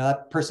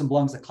that person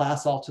belongs to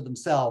class all to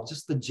themselves,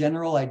 just the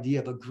general idea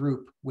of a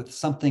group with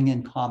something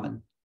in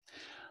common.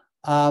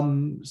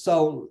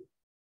 So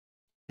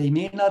they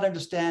may not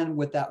understand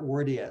what that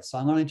word is. So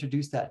I'm going to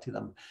introduce that to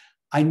them.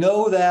 I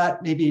know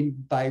that maybe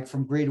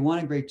from grade 1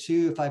 and grade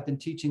 2, if I've been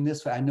teaching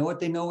this way, I know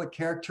what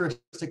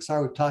characteristics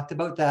are. We've talked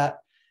about that.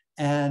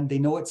 and they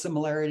know what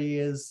similarity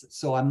is.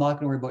 So I'm not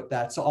going to worry about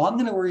that. So all I'm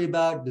going to worry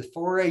about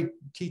before I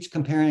teach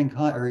comparing,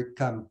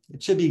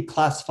 it should be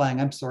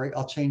classifying. I'm sorry,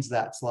 I'll change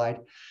that slide.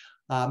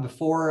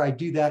 Before I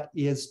do that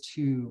is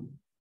to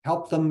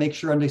help them make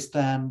sure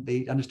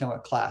they understand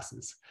what class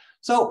is.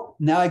 So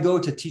now I go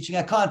to teaching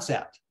a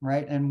concept,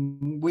 right?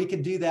 And we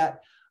can do that.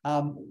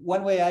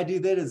 One way I do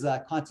that is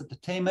concept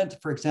attainment.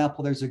 For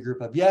example, there's a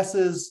group of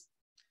yeses.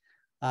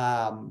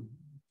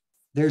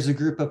 There's a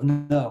group of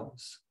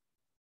no's.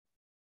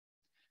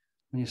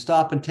 When you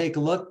stop and take a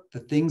look, the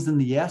things in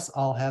the yes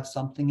all have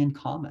something in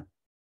common.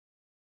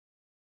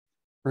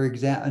 For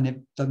example, and if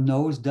the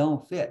no's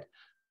don't fit,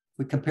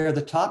 we compare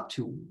the top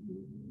two.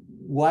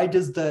 Why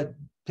does the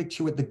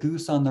picture with the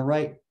goose on the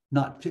right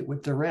not fit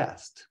with the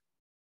rest?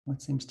 What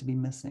seems to be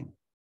missing?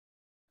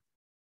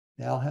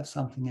 They all have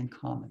something in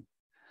common.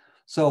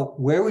 So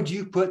where would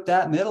you put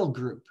that middle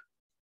group?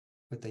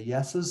 With the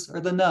yeses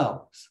or the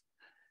no's?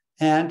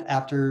 And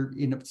after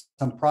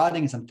some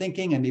prodding and some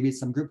thinking and maybe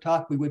some group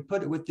talk, we would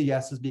put it with the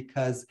yeses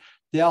because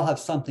they all have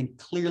something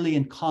clearly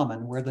in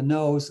common, where the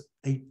no's,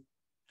 it's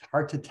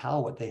hard to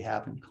tell what they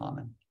have in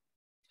common.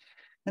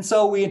 And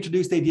so we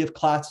introduced the idea of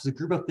class as a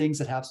group of things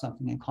that have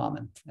something in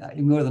common. You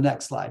can go to the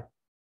next slide.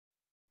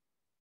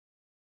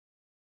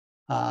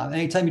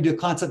 Anytime you do a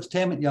concept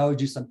attainment, you always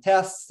do some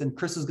tests, and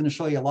Chris is going to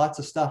show you lots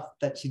of stuff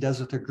that she does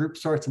with her group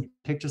sorts and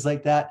pictures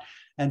like that.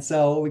 And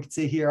so we can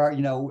see here,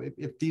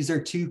 if these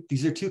are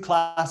two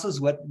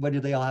classes, what do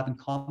they all have in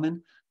common?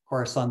 Of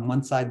course, on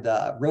one side,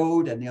 the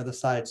road, and the other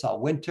side, it's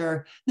all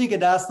winter. Then you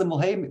could ask them, well,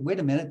 hey, wait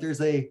a minute,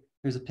 there's a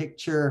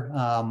picture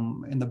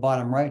in the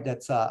bottom right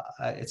that's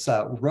it's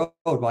a road,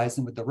 why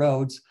isn't it with the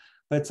roads?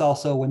 But it's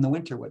also in the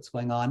winter what's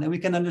going on. And we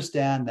can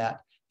understand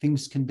that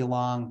things can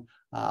belong,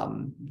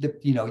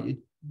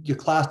 your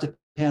class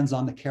depends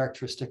on the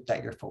characteristic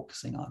that you're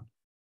focusing on.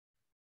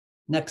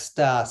 Next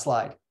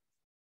slide.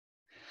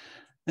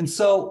 And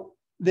so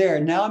there,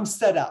 now I'm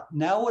set up.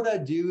 Now what I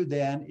do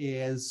then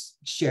is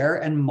share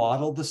and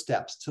model the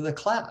steps to the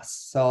class.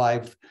 So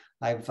I've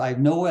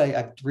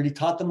already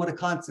taught them what a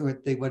class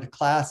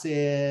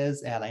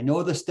is, and I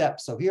know the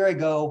steps. So here I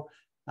go.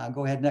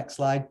 Go ahead, next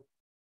slide.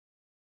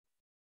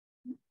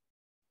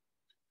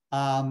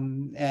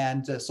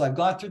 So I've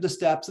gone through the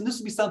steps, and this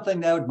would be something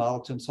that I would model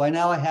to them. So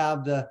I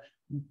have the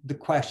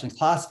question: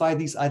 classify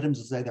these items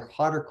as either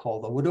hot or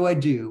cold. What do I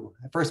do?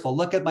 First of all,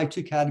 look at my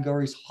two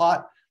categories: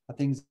 hot are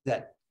things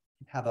that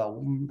have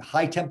a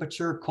high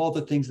temperature, cold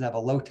are things that have a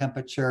low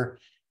temperature.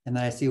 And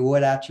then I see,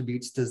 what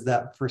attributes does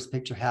that first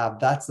picture have?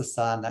 That's the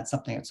sun. That's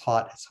something that's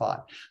hot. It's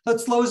hot. So it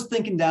slows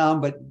thinking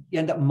down, but you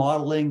end up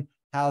modeling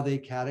how they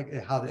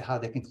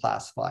can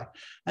classify.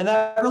 And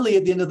that really,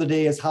 at the end of the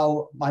day, is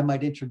how I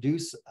might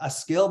introduce a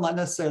skill, not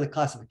necessarily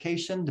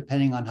classification,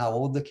 depending on how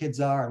old the kids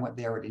are and what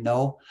they already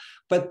know.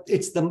 But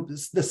it's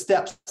the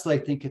steps that I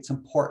think it's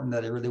important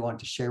that I really want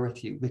to share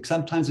with you. Because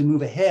sometimes we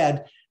move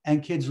ahead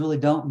and kids really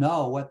don't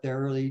know what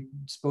they're really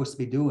supposed to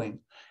be doing.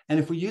 And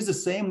if we use the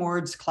same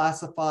words,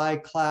 classify,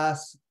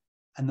 class,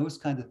 and those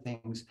kinds of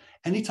things,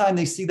 anytime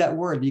they see that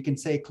word, you can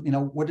say,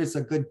 what is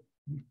a good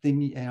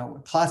thing,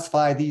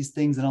 classify these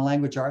things in a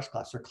language arts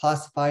class, or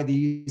classify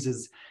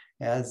these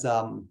as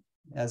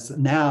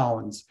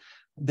nouns,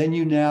 then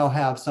you now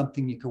have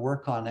something you can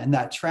work on. And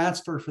that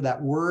transfer for that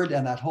word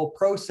and that whole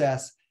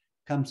process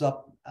comes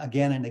up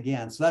again and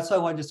again. So that's why I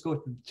want to just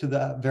go to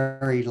the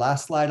very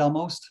last slide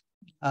almost.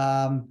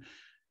 The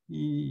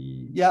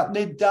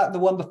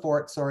one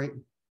before it, sorry.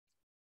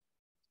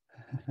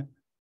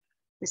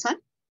 This one?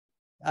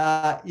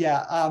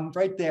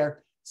 Right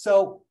there.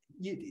 So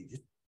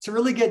to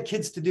really get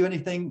kids to do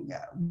anything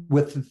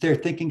with their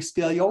thinking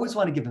skill, you always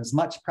want to give them as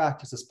much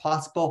practice as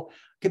possible.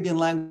 It could be in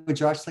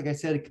language arts, like I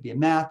said, it could be in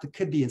math, it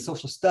could be in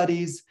social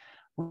studies,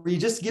 where you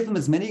just give them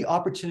as many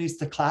opportunities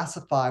to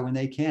classify when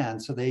they can,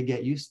 so they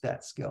get used to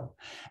that skill.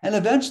 And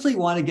eventually you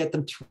want to get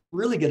them to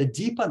really get a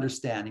deep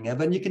understanding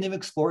of it, and you can even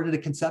explore it at a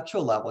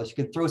conceptual level. You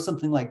can throw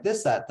something like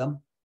this at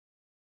them.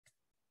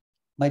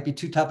 Might be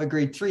too tough at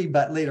grade 3,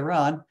 but later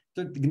on,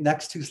 the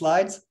next two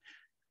slides,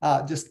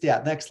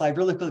 next slide,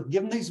 really quick.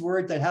 Give them these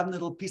words, that have a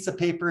little piece of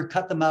paper,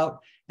 cut them out,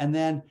 and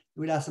then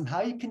we'd ask them,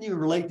 can you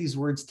relate these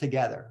words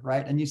together,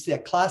 right? And you see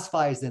that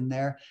classify is in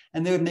there,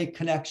 and they would make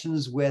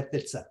connections with,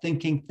 it's a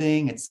thinking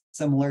thing, it's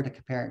similar to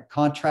compare and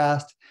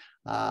contrast.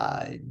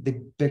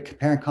 The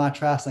compare and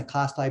contrast and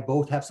classify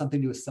both have something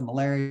to do with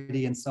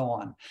similarity and so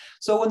on.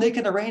 So when they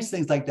can arrange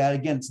things like that,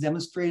 again, it's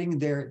demonstrating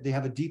they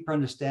have a deeper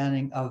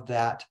understanding of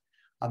that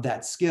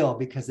skill,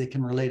 because they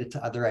can relate it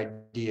to other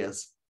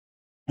ideas.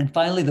 And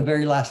finally, the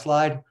very last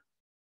slide.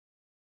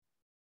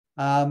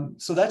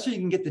 So that's where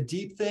you can get the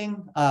deep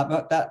thing,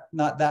 not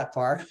that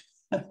far.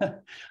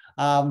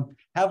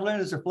 Have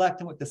learners reflect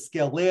on what the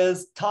skill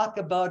is, talk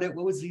about it,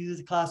 what was easy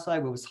to classify,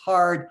 what was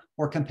hard,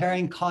 or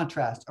comparing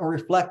contrast, or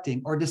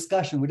reflecting, or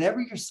discussion,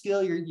 whatever your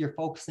skill you're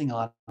focusing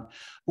on. But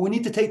we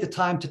need to take the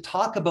time to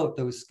talk about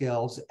those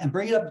skills and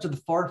bring it up to the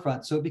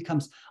forefront so it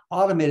becomes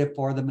automated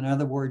for them. In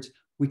other words,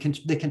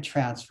 they can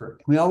transfer.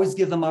 We always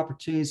give them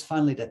opportunities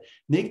finally to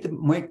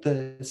make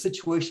the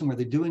situation where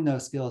they're doing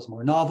those skills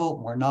more novel,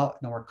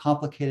 more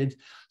complicated,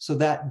 so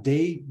that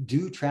they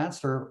do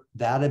transfer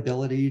that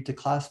ability to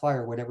classify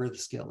or whatever the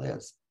skill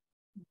is.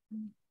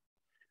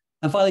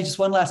 And finally, just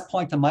one last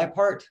point on my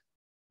part.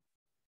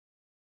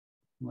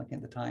 I'm looking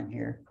at the time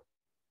here.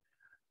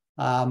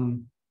 I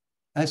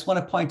just want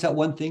to point out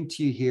one thing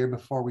to you here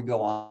before we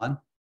go on.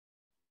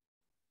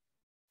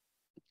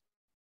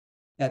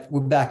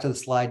 We're back to the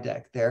slide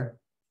deck there.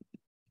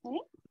 Okay.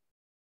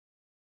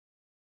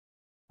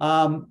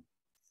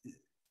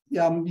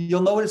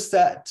 You'll notice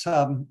that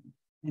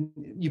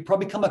you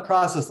probably come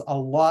across this a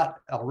lot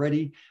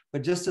already,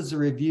 but just as a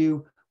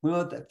review, we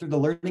know that through the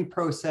learning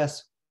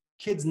process,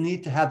 kids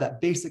need to have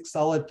that basic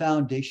solid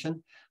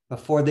foundation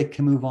before they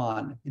can move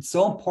on. It's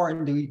so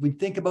important that we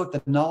think about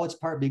the knowledge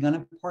part being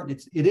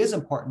unimportant. It is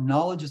important.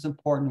 Knowledge is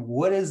important.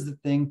 What is the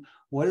thing?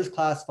 What is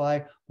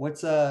classified?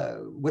 What's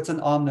an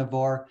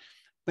omnivore?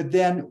 But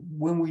then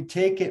when we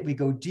take it, we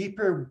go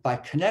deeper by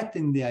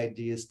connecting the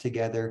ideas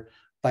together,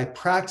 by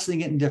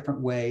practicing it in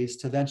different ways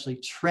to eventually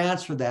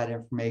transfer that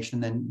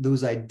information and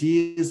those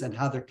ideas and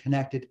how they're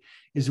connected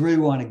is where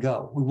we want to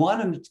go. We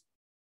want a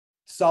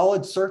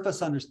solid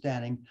surface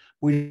understanding.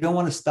 We don't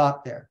want to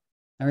stop there.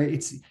 All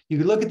right, you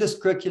could look at this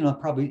curriculum,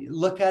 probably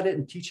look at it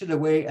and teach it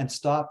away and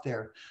stop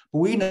there. But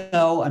we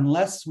know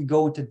unless we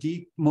go into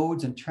deep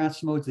modes and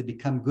transfer modes that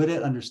become good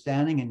at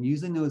understanding and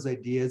using those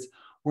ideas,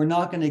 we're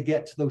not going to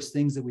get to those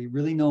things that we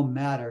really know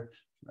matter,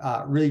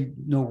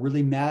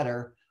 really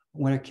matter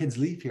when our kids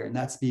leave here. And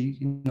that's be,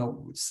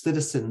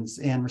 citizens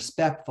and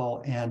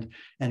respectful and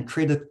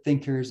creative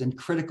thinkers and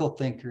critical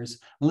thinkers,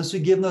 unless we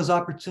give them those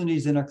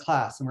opportunities in our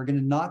class. And we're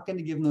not going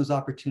to give them those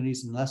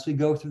opportunities unless we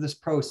go through this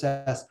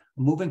process,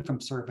 moving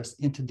from surface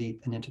into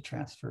deep and into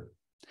transfer.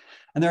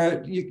 And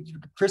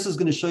Chris is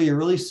going to show you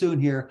really soon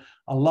here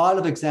a lot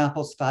of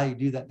examples of how you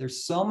do that.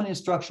 There's so many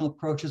instructional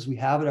approaches we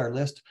have at our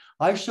list.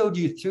 I showed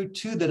you through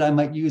 2 that I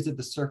might use at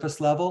the surface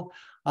level,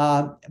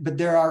 but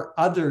there are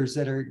others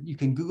that you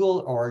can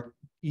Google or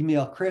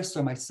email Chris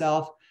or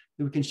myself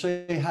that we can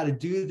show you how to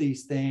do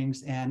these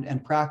things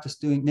and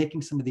practice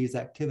making some of these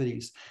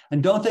activities.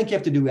 And don't think you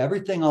have to do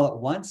everything all at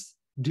once.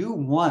 Do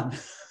one.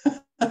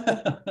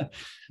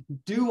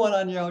 Do one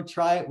on your own.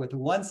 Try it with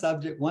one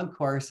subject, one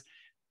course.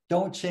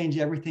 Don't change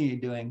everything you're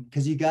doing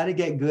because you got to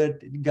get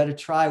good. You got to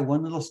try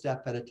one little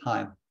step at a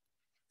time.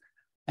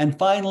 And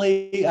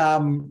finally,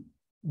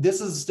 this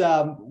is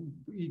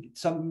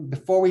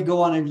before we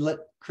go on and let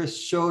Chris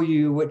show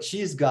you what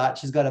she's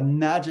got a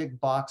magic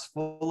box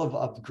full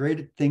of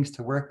great things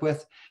to work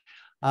with.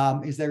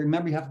 Is that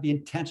remember you have to be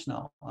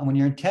intentional. And when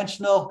you're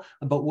intentional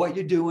about what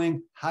you're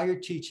doing, how you're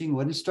teaching,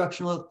 what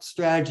instructional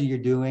strategy you're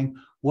doing,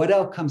 what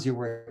outcomes you're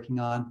working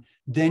on,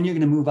 then you're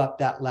going to move up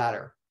that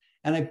ladder.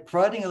 And I'm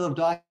providing a little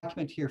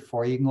document here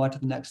for you. You can go on to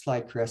the next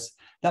slide, Chris.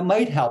 That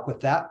might help with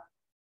that.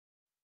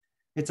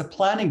 It's a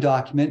planning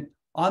document.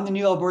 On the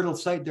New Alberta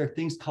site, there are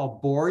things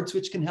called boards,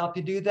 which can help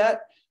you do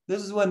that.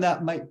 This is one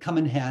that might come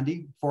in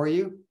handy for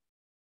you.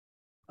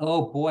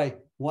 Oh boy,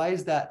 why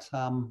is that?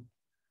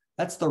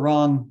 That's the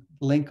wrong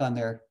link on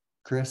there,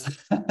 Chris.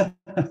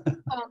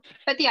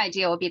 But the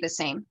idea will be the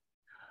same.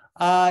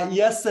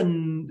 Yes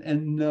and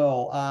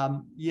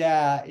no.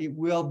 Yeah, it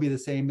will be the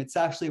same. It's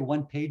actually a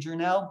one-pager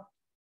now.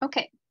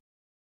 Okay.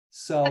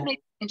 So maybe you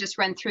can just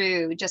run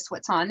through just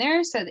what's on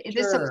there. So this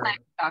is a plan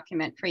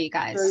document for you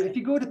guys. Sure. If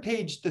you go to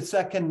the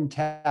second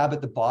tab at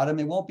the bottom,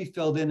 it won't be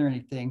filled in or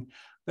anything.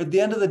 But at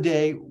the end of the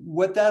day,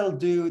 what that'll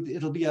do,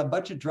 it'll be a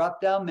bunch of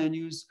drop-down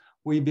menus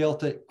where you'll be able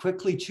to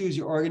quickly choose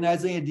your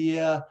organizing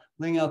idea,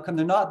 learning outcome.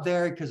 They're not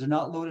there because they're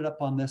not loaded up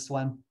on this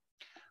one,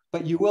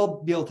 but you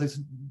will be able to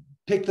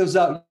pick those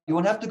out. You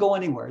won't have to go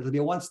anywhere. There'll be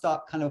a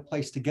one-stop kind of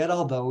place to get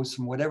all those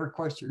from whatever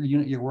course or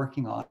unit you're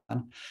working on.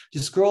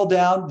 Just scroll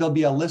down, there'll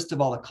be a list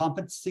of all the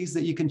competencies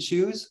that you can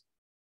choose.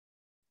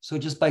 So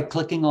just by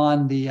clicking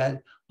on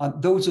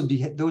those would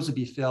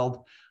be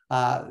filled.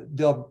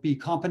 There'll be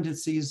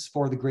competencies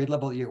for the grade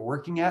level that you're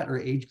working at or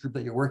age group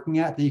that you're working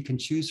at that you can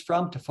choose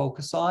from to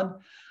focus on.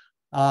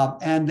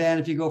 And then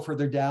if you go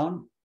further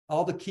down,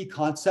 all the key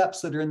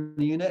concepts that are in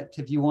the unit,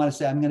 if you want to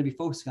say, I'm going to be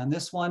focusing on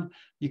this one,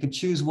 you can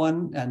choose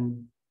one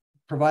and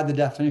provide the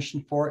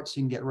definition for it so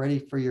you can get ready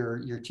for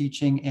your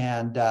teaching.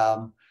 And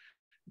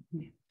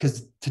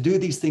because to do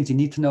these things, you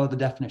need to know the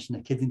definition.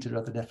 The kids need to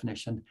know the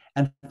definition.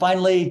 And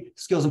finally,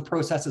 skills and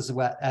processes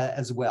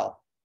as well.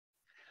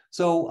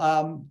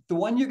 So the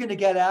one you're going to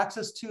get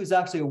access to is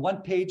actually a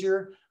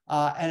one-pager,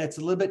 and it's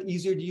a little bit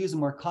easier to use and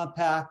more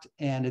compact,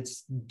 and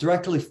it's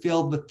directly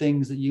filled with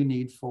things that you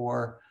need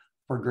for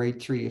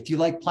grade 3. If you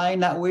like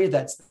planning that way,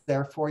 that's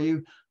there for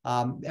you.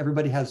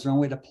 Everybody has their own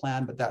way to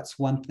plan, but that's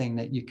one thing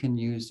that you can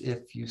use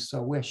if you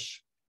so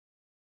wish.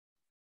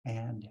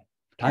 And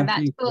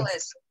that tool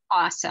is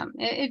awesome.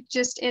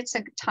 It's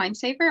a time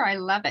saver. I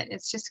love it.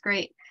 It's just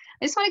great.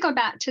 I just want to go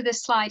back to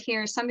this slide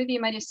here. Some of you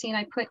might have seen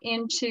I put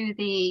into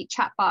the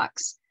chat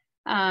box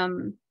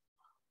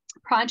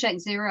Project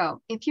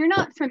Zero. If you're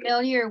not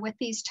familiar with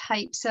these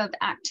types of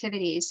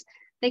activities,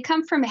 They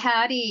come from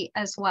Hattie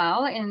as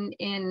well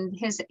in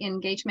his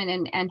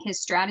engagement and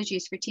his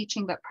strategies for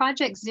teaching, but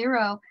Project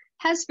Zero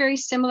has very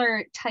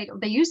similar title.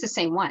 They use the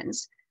same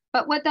ones,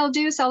 but what they'll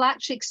do is they'll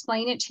actually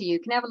explain it to you. You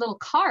can have a little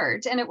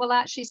card and it will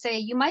actually say,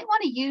 you might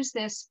want to use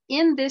this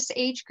in this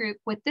age group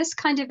with this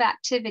kind of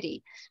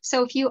activity.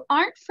 So if you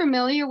aren't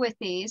familiar with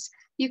these,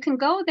 you can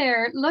go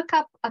there, look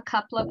up a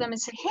couple of them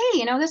and say, hey,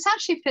 you know, this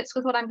actually fits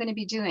with what I'm going to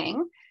be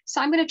doing. So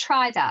I'm going to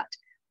try that.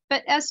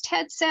 But as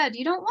Ted said,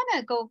 you don't want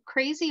to go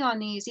crazy on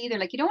these either.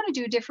 Like, you don't want to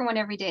do a different one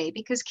every day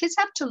because kids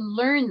have to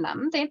learn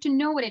them. They have to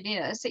know what it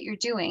is that you're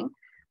doing.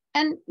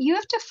 And you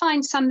have to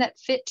find some that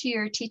fit to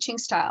your teaching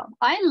style.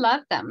 I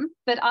love them,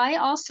 but I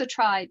also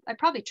I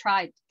probably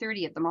tried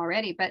 30 of them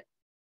already, but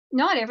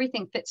not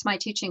everything fits my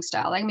teaching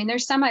style. I mean,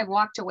 there's some I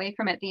walked away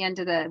from at the end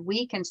of the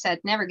week and said,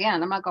 never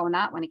again, I'm not going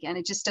that one again.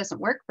 It just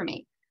doesn't work for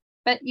me.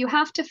 But you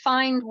have to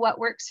find what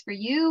works for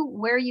you,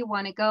 where you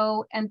want to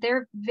go, and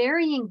they're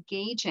very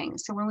engaging.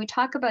 So when we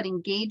talk about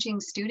engaging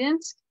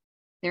students,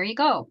 there you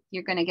go.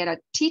 You're going to get a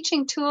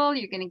teaching tool,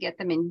 you're going to get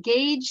them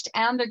engaged,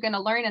 and they're going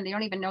to learn, and they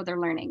don't even know they're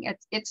learning.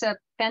 It's a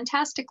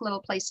fantastic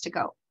little place to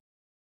go.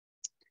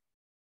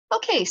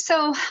 Okay,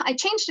 so I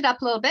changed it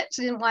up a little bit.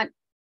 So I didn't want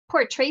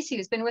poor Tracy,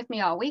 who's been with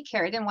me all week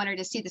here, I didn't want her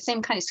to see the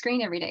same kind of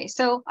screen every day.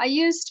 So I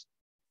used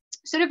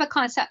sort of a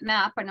concept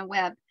map on the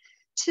web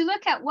to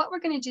look at what we're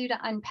going to do to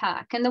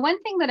unpack. And the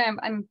one thing that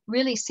I'm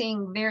really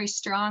seeing very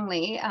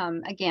strongly,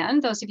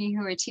 again, those of you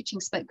who are teaching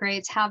split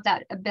grades have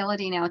that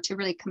ability now to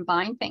really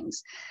combine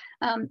things.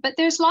 But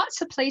there's lots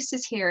of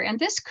places here. And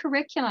this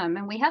curriculum,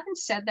 and we haven't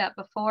said that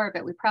before,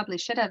 but we probably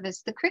should have,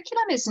 is the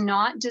curriculum is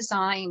not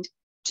designed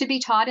to be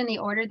taught in the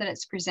order that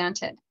it's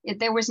presented.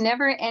 There was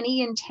never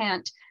any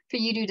intent for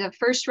you to do the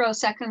first row,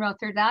 second row,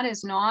 third. That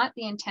is not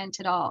the intent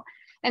at all.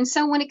 And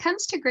so when it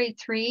comes to grade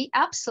 3,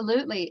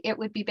 absolutely, it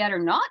would be better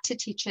not to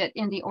teach it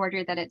in the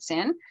order that it's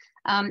in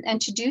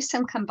and to do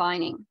some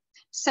combining.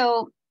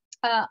 So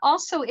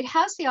also, it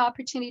has the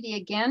opportunity,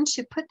 again,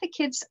 to put the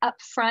kids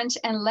up front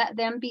and let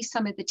them be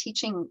some of the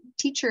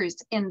teachers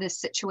in this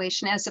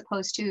situation, as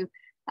opposed to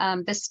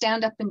the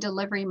stand up and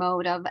delivery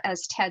mode of,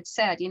 as Ted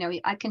said, you know,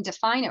 I can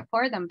define it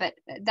for them, but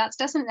that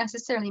doesn't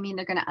necessarily mean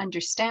they're going to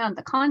understand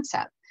the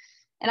concept.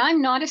 And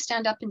I'm not a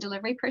stand up and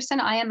delivery person.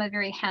 I am a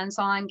very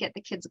hands-on, get the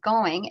kids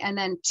going and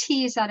then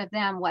tease out of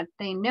them what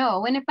they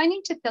know. And if I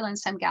need to fill in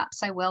some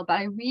gaps, I will, but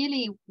I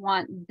really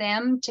want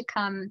them to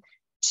come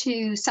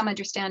to some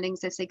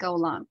understandings as they go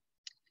along.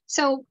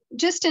 So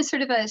just in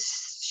sort of a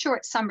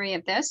short summary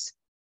of this,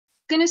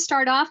 I'm going to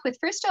start off with,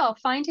 first of all,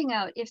 finding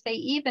out if they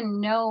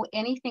even know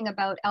anything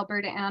about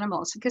Alberta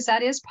animals, because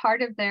that is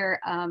part of their,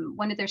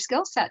 one of their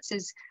skill sets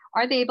is,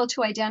 are they able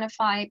to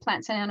identify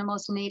plants and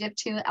animals native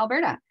to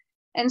Alberta?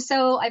 And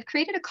so I've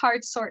created a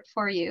card sort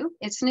for you.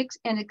 It's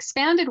an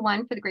expanded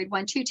one for the grade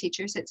 1-2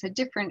 teachers. It's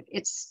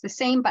the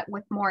same, but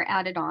with more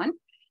added on.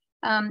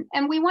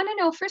 And we want to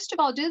know, first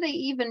of all, do they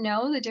even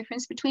know the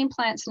difference between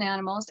plants and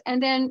animals?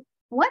 And then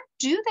what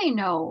do they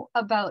know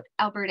about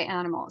Alberta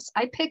animals?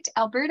 I picked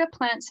Alberta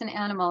plants and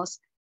animals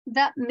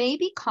that may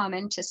be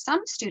common to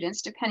some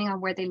students, depending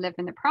on where they live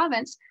in the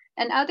province.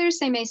 And others,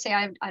 they may say,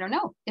 I don't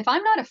know. If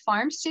I'm not a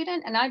farm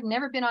student and I've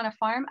never been on a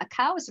farm, a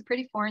cow is a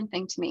pretty foreign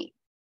thing to me.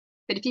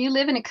 But if you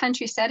live in a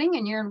country setting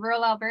and you're in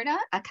rural Alberta,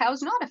 a cow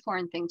is not a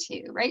foreign thing to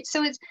you, right?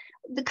 So it's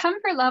the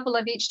comfort level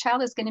of each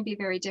child is going to be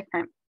very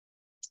different.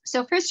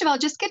 So first of all,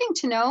 just getting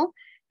to know,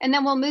 and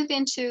then we'll move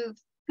into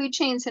food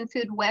chains and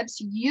food webs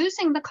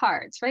using the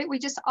cards, right? We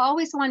just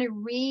always want to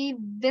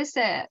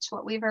revisit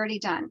what we've already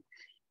done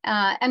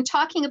and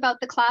talking about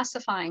the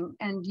classifying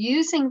and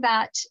using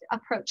that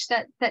approach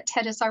that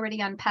Ted has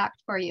already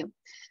unpacked for you.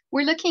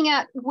 We're looking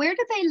at, where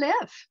do they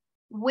live?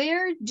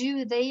 Where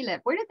do they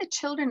live? Where do the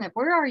children live?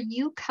 Where are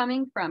you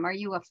coming from? Are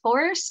you a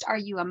forest? Are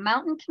you a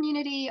mountain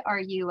community? Are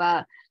you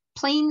a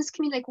plains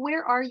community? Like,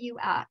 where are you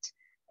at?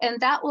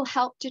 And that will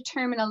help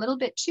determine a little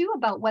bit too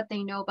about what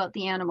they know about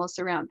the animals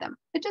around them.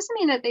 It doesn't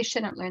mean that they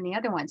shouldn't learn the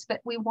other ones,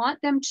 but we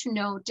want them to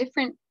know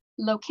different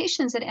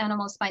locations that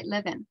animals might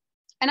live in.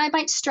 And I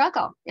might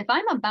struggle. If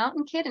I'm a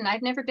mountain kid and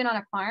I've never been on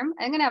a farm,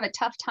 I'm gonna have a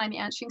tough time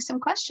answering some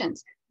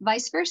questions,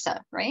 vice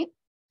versa, right?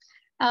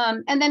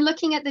 And then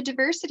looking at the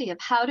diversity of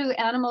how do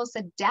animals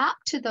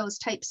adapt to those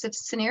types of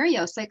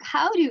scenarios? Like,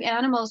 how do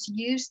animals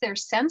use their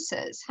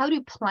senses? How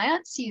do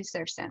plants use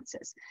their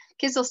senses?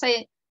 Kids will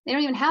say they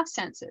don't even have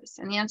senses.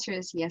 And the answer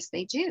is, yes,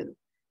 they do.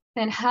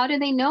 Then how do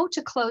they know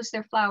to close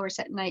their flowers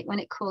at night when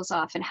it cools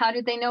off? And how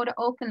do they know to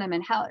open them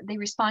and how they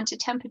respond to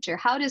temperature?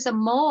 How does a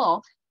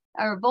mole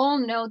or a vole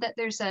know that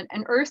there's an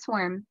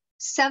earthworm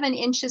 7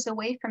 inches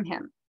away from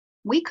him?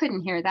 We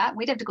couldn't hear that.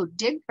 We'd have to go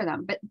dig for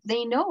them, but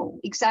they know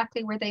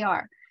exactly where they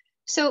are.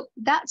 So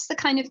that's the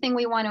kind of thing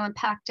we want to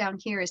unpack down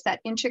here, is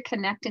that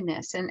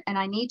interconnectedness. And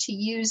I need to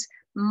use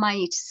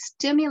my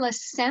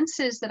stimulus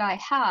senses that I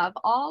have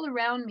all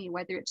around me,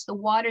 whether it's the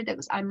water that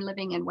I'm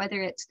living in,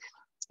 whether it's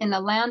in the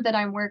land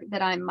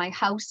that my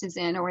house is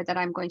in, or that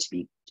I'm going to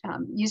be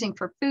using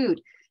for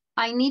food.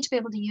 I need to be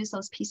able to use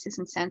those pieces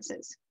and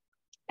senses.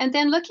 And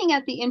then looking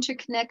at the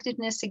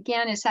interconnectedness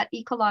again is that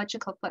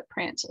ecological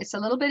footprint. It's a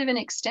little bit of an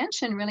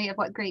extension really of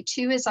what grade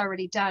 2 has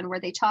already done, where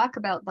they talk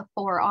about the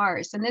 4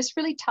 R's. And this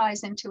really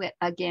ties into it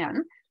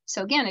again.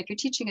 So again, if you're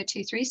teaching a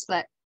 2-3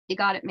 split, you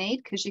got it made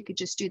because you could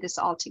just do this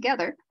all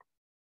together.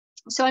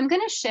 So I'm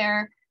going to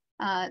share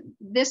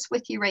this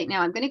with you right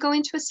now. I'm going to go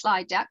into a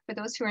slide deck for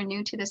those who are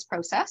new to this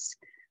process.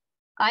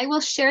 I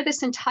will share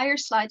this entire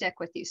slide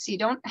deck with you, so you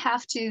don't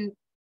have to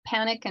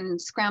panic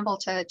and scramble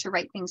to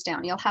write things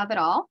down. You'll have it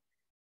all.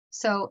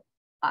 So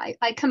I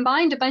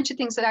combined a bunch of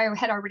things that I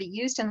had already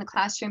used in the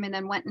classroom and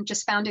then went and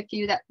just found a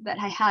few that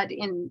I had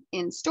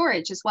in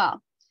storage as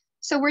well.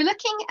 So we're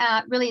looking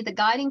at really the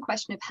guiding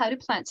question of how do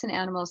plants and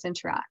animals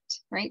interact,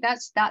 right?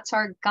 That's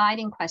our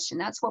guiding question.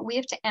 That's what we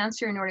have to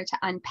answer in order to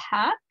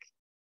unpack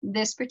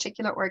this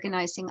particular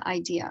organizing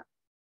idea.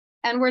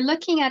 And we're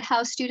looking at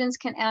how students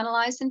can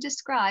analyze and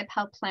describe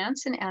how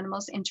plants and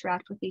animals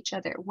interact with each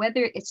other,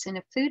 whether it's in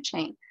a food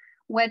chain,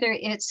 whether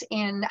it's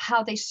in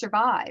how they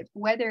survive,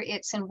 whether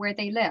it's in where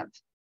they live.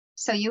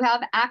 So you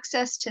have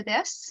access to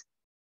this,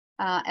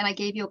 and I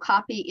gave you a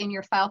copy in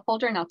your file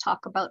folder, and I'll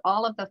talk about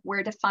all of the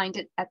where to find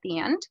it at the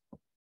end.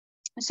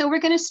 So we're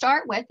going to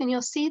start with, and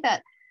you'll see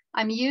that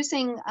I'm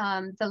using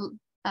the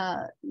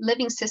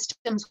Living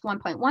Systems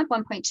 1.1,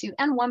 1.2,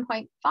 and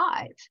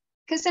 1.5.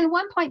 Because in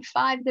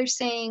 1.5, they're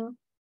saying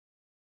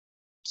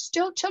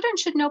still children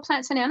should know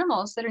plants and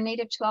animals that are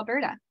native to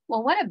Alberta.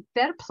 Well, what a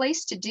better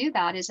place to do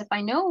that is if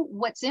I know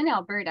what's in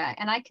Alberta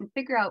and I can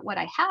figure out what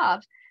I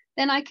have,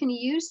 then I can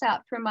use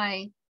that for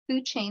my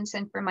food chains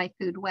and for my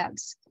food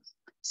webs.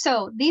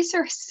 So these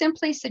are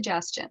simply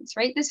suggestions,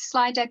 right? This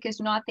slide deck is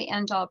not the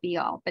end all be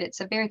all, but it's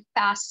a very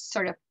fast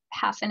sort of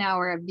half an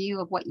hour view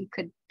of what you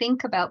could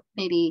think about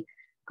maybe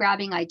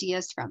grabbing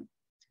ideas from.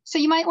 So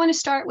you might want to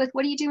start with,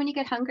 what do you do when you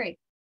get hungry?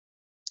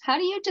 How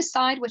do you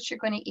decide what you're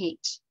going to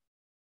eat?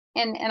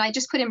 And I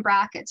just put in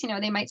brackets, you know,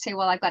 they might say,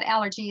 well, I've got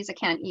allergies, I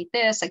can't eat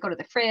this. I go to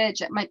the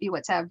fridge, it might be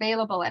what's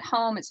available at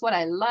home. It's what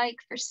I like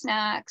for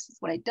snacks,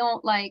 it's what I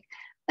don't like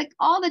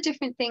all the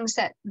different things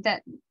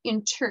that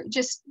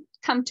just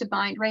come to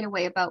mind right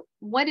away about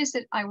what is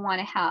it I want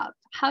to have?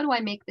 How do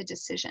I make the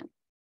decision?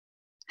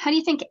 How do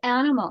you think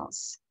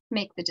animals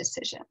make the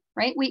decision,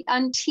 right? We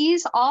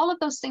untease all of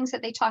those things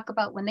that they talk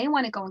about when they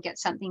want to go and get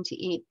something to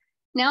eat.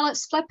 Now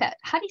let's flip it.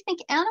 How do you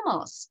think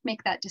animals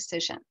make that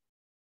decision?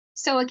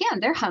 So again,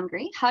 they're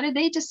hungry. How do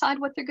they decide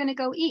what they're going to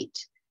go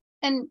eat?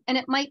 And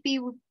it might be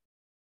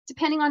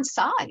depending on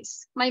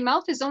size. My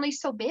mouth is only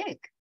so big.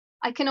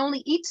 I can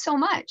only eat so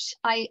much.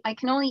 I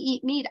can only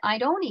eat meat. I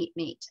don't eat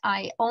meat.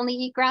 I only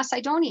eat grass.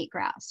 I don't eat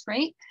grass,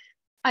 right?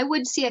 I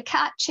would see a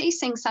cat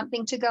chasing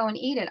something to go and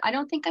eat it. I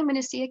don't think I'm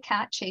going to see a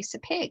cat chase a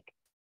pig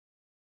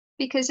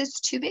because it's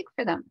too big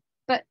for them.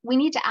 But we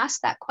need to ask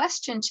that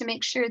question to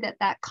make sure that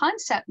that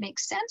concept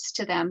makes sense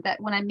to them,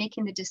 that when I'm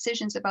making the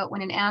decisions about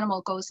when an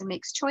animal goes and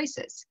makes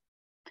choices.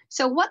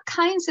 So what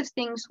kinds of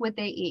things would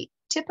they eat?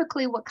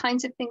 Typically, what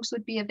kinds of things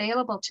would be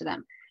available to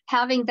them?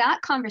 Having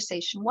that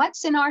conversation.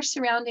 What's in our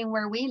surrounding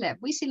where we live?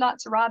 We see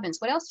lots of robins.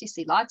 What else do you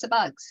see? Lots of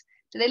bugs.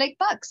 Do they like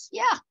bugs?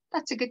 Yeah,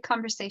 that's a good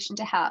conversation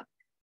to have.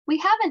 We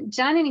haven't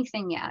done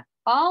anything yet.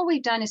 All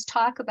we've done is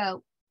talk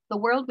about the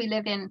world we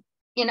live in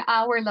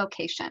our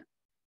location,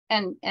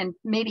 and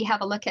maybe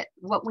have a look at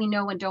what we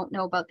know and don't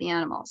know about the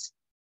animals.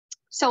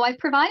 So I've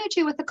provided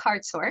you with a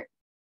card sort.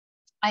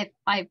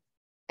 I've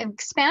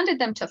expanded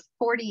them to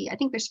 40, I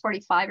think there's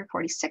 45 or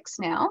 46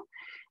 now.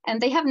 And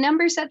they have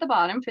numbers at the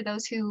bottom for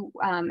those who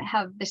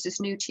this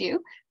is new to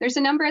you. There's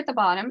a number at the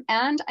bottom,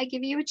 and I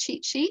give you a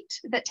cheat sheet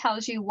that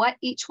tells you what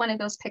each one of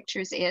those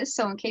pictures is.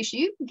 So in case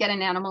you get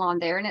an animal on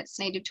there and it's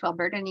native to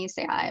Alberta and you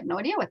say, I have no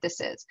idea what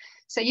this is.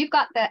 So you've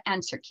got the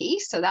answer key,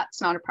 so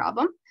that's not a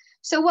problem.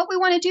 So what we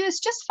want to do is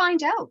just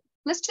find out.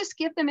 Let's just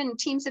give them in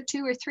teams of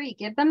 2 or 3,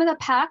 give them a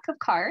pack of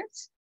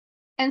cards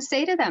and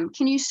say to them,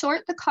 can you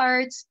sort the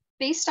cards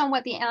based on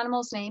what the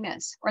animal's name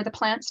is or the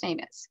plant's name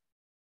is?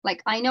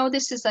 Like, I know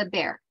this is a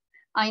bear.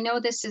 I know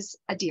this is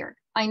a deer.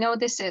 I know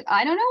this is,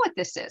 I don't know what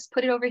this is.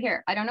 Put it over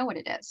here. I don't know what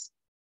it is.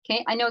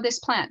 Okay, I know this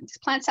plant. This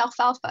plant's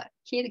alfalfa.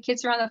 Okay, the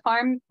kids around the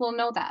farm will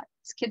know that.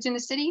 Kids in the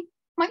city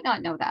might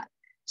not know that.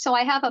 So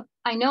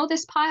I know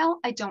this pile.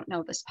 I don't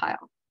know this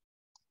pile.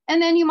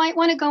 And then you might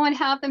want to go and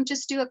have them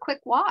just do a quick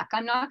walk.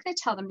 I'm not going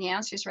to tell them the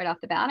answers right off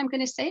the bat. I'm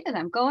going to say to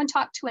them, go and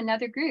talk to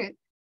another group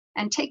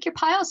and take your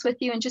piles with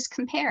you and just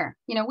compare.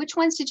 You know, which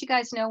ones did you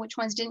guys know? Which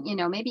ones didn't you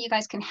know? Maybe you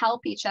guys can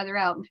help each other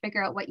out and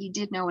figure out what you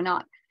did know or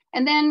not.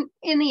 And then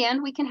in the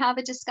end, we can have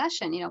a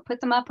discussion, you know,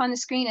 put them up on the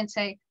screen and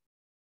say,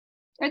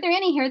 are there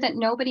any here that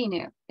nobody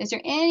knew? Is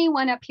there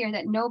anyone up here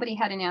that nobody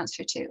had an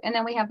answer to? And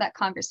then we have that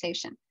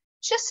conversation,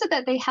 just so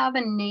that they have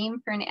a name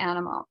for an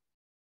animal.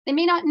 They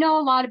may not know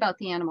a lot about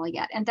the animal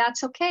yet, and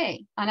that's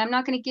okay. And I'm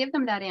not going to give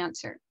them that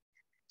answer.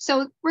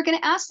 So we're going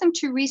to ask them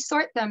to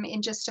resort them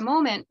in just a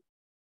moment.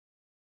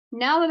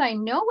 Now that I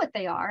know what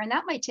they are, and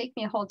that might take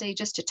me a whole day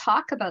just to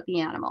talk about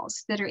the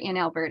animals that are in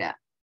Alberta.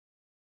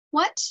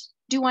 What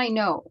do I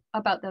know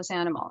about those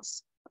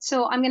animals?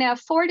 So I'm going to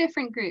have 4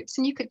 different groups,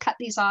 and you could cut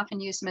these off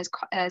and use them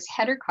as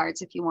header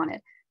cards if you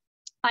wanted.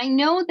 I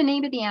know the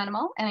name of the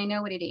animal and I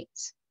know what it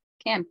eats.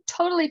 Okay, I'm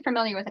totally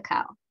familiar with a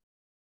cow.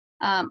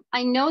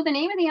 I know the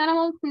name of the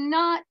animal,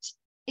 not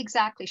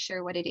exactly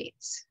sure what it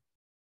eats.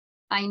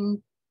 I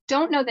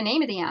don't know the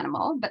name of the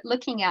animal, but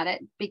looking at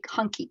it, big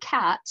hunky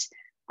cat,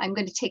 I'm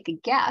going to take a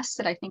guess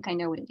that I think I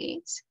know what it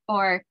eats,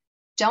 or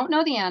don't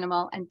know the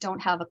animal and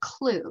don't have a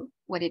clue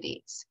what it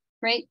eats,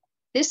 right?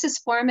 This is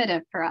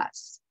formative for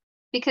us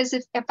because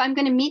if I'm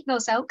going to meet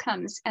those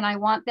outcomes and I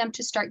want them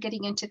to start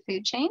getting into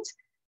food chains,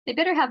 they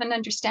better have an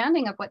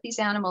understanding of what these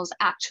animals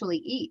actually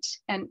eat,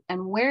 and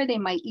where they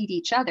might eat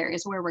each other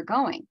is where we're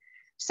going.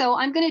 So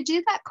I'm going to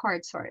do that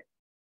card sort.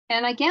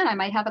 And again, I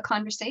might have a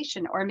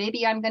conversation, or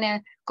maybe I'm going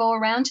to go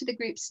around to the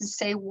groups and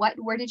say,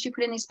 where did you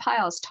put in these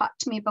piles? Talk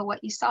to me about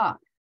what you saw.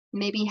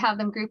 Maybe have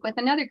them group with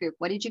another group.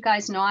 What did you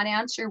guys not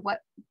answer?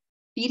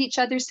 Feed each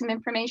other some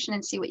information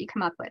and see what you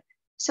come up with.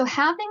 So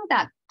having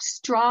that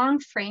strong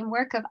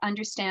framework of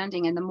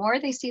understanding, and the more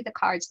they see the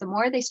cards, the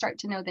more they start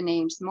to know the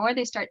names, the more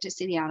they start to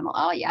see the animal.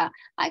 Oh yeah,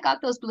 I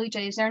got those blue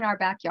jays, they're in our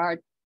backyard,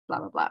 blah,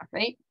 blah, blah,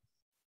 right?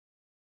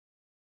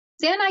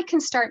 Then I can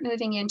start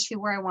moving into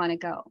where I want to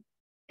go.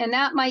 And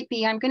that might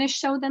be, I'm going to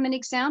show them an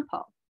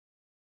example.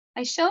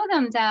 I show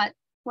them that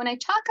when I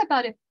talk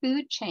about a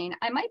food chain,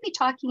 I might be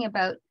talking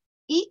about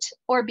eat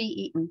or be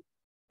eaten,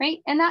 right?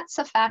 And that's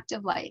a fact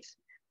of life.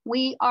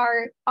 We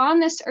are on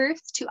this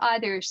earth to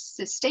either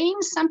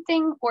sustain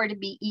something or to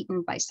be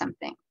eaten by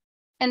something.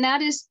 And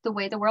that is the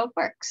way the world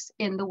works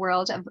in the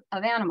world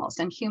of animals,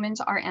 and humans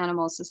are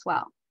animals as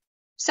well.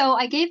 So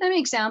I gave them an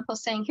example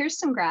saying, here's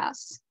some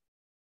grass.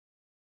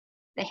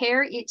 The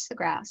hare eats the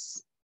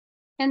grass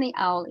and the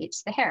owl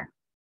eats the hare.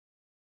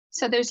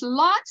 So there's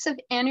lots of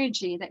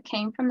energy that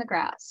came from the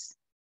grass,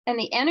 and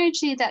the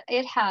energy that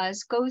it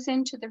has goes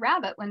into the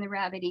rabbit when the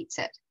rabbit eats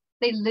it.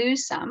 They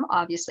lose some,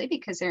 obviously,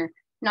 because they're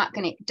not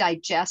going to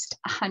digest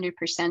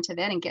 100% of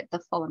it and get the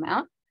full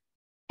amount.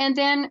 And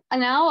then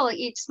an owl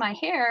eats my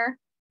hare,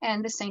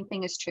 and the same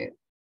thing is true.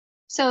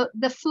 So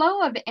the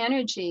flow of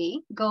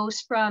energy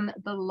goes from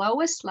the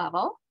lowest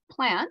level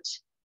plant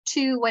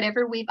to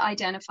whatever we've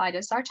identified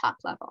as our top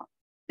level.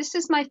 This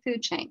is my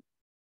food chain.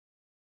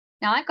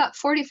 Now I've got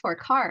 44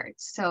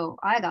 cards, so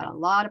I got a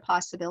lot of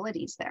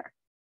possibilities there.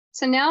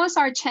 So now is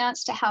our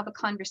chance to have a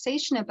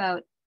conversation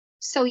about,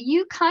 so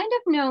you kind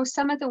of know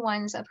some of the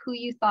ones of who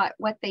you thought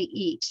what they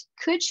eat.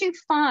 Could you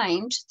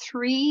find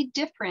 3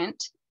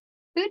 different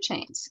food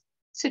chains?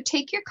 So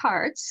take your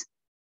cards,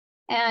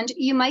 and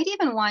you might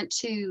even want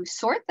to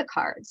sort the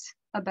cards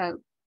about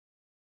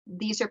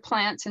these are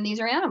plants and these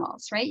are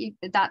animals, right?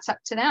 That's up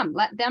to them.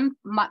 Let them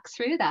muck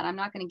through that. I'm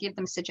not going to give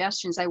them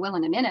suggestions. I will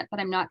in a minute, but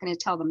I'm not going to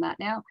tell them that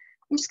now.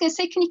 I'm just going to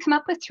say, can you come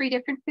up with 3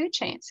 different food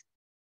chains?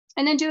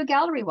 And then do a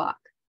gallery walk.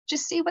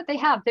 Just see what they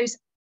have. There's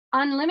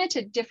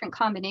unlimited different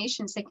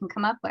combinations they can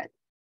come up with.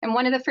 And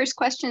one of the first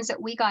questions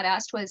that we got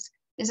asked was,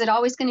 is it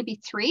always going to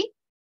be 3?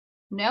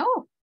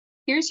 No.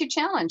 Here's your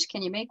challenge.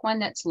 Can you make one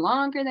that's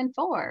longer than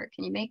 4?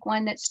 Can you make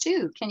one that's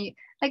 2? Can you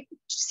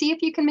see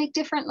if you can make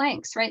different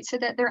lengths, right? So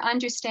that they're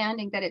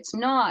understanding that it's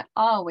not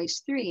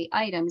always 3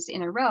 items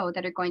in a row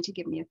that are going to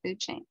give me a food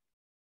chain.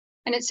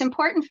 And it's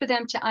important for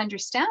them to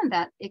understand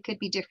that it could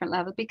be different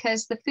level,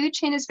 because the food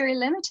chain is very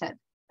limited,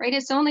 right?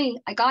 It's only,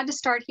 I got to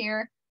start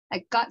here.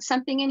 I got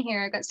something in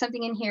here, I got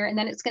something in here, and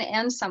then it's going to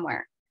end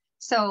somewhere.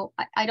 So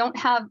I don't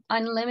have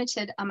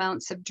unlimited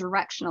amounts of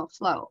directional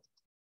flow.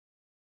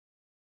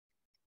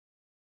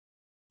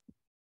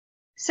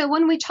 So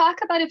when we talk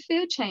about a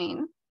food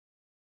chain,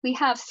 we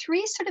have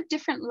 3 sort of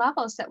different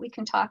levels that we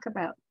can talk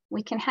about.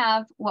 We can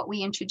have what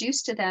we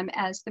introduce to them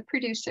as the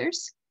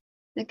producers,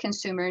 the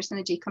consumers, and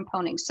the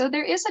decomposing. So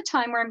there is a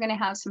time where I'm going to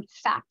have some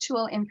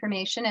factual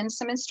information and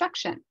some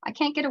instruction. I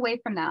can't get away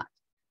from that.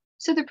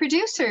 So the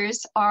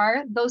producers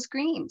are those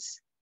greens.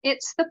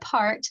 It's the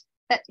part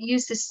that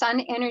uses sun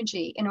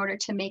energy in order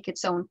to make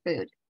its own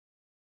food.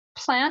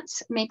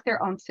 Plants make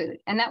their own food,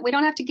 and that we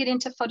don't have to get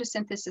into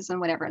photosynthesis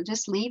and whatever.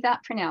 Just leave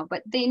that for now,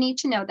 but they need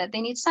to know that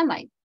they need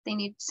sunlight. They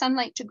need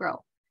sunlight to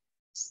grow.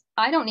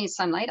 I don't need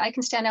sunlight. I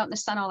can stand out in the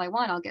sun all I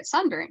want. I'll get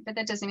sunburned, but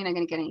that doesn't mean I'm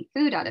going to get any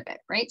food out of it,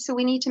 right? So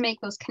we need to make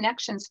those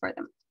connections for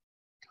them.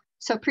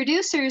 So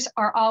producers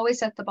are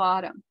always at the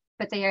bottom,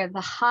 but they are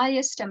the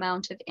highest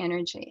amount of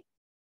energy.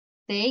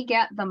 They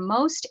get the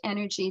most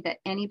energy that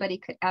anybody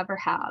could ever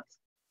have.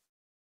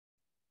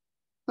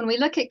 When we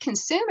look at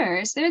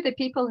consumers, they're the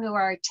people who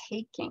are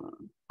taking.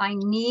 I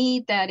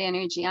need that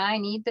energy. I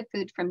need the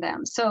food from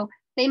them. So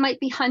they might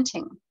be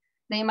hunting.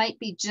 They might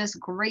be just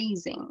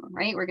grazing,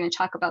 right? We're going to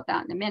talk about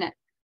that in a minute.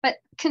 But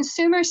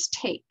consumers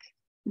take.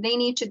 They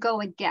need to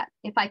go and get.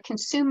 If I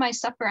consume my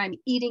supper, I'm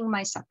eating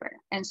my supper.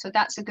 And so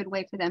that's a good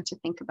way for them to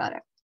think about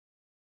it.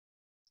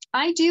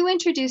 I do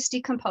introduce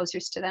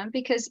decomposers to them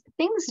because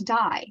things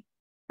die,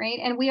 right?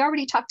 And we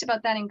already talked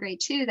about that in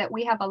grade 2, that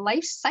we have a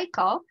life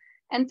cycle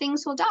and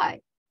things will die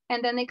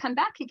and then they come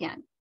back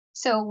again.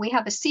 So we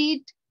have a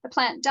seed, the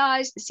plant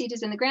dies, the seed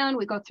is in the ground,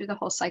 we go through the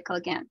whole cycle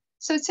again.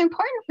 So it's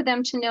important for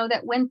them to know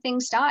that when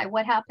things die,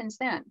 what happens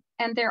then?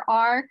 And there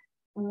are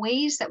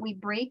ways that we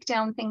break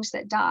down things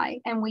that die,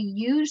 and we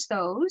use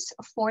those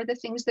for the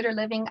things that are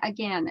living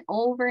again,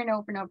 over and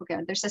over and over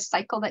again. There's a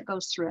cycle that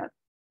goes through it.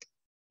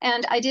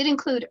 And I did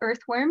include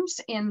earthworms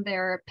in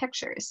their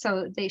pictures,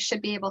 so they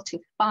should be able to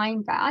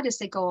find that as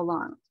they go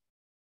along.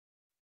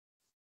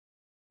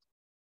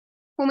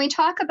 When we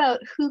talk about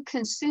who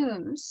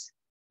consumes,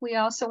 we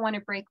also want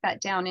to break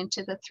that down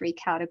into the 3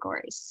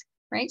 categories,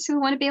 right? So we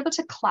want to be able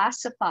to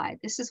classify,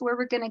 this is where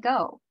we're going to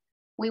go.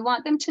 We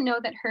want them to know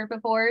that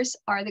herbivores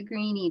are the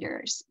green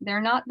eaters. They're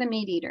not the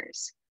meat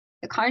eaters.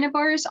 The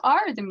carnivores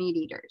are the meat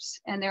eaters,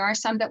 and there are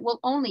some that will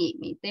only eat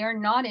meat. They are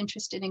not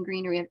interested in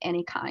greenery of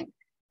any kind.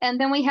 And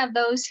then we have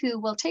those who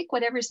will take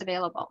whatever's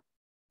available,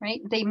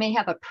 right? They may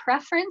have a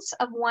preference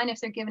of one if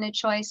they're given a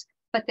choice,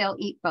 but they'll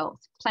eat both,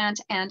 plant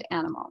and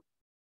animal.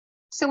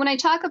 So when I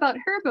talk about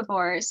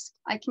herbivores,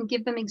 I can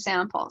give them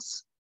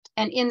examples.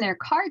 And in their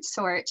card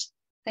sort,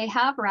 they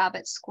have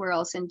rabbits,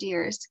 squirrels, and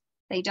deers.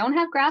 They don't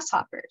have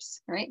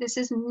grasshoppers, right? This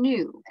is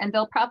new. And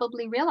they'll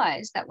probably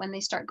realize that when they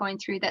start going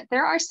through that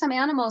there are some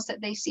animals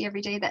that they see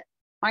every day that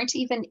aren't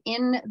even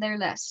in their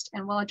list.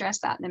 And we'll address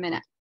that in a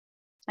minute.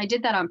 I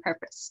did that on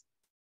purpose.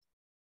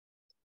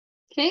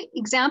 Okay,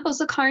 examples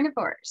of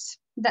carnivores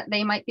that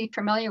they might be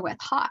familiar with.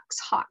 Hawks.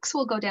 Hawks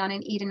will go down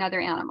and eat another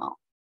animal.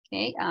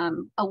 Okay,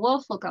 a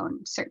wolf will go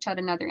and search out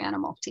another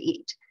animal to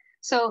eat.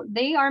 So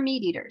they are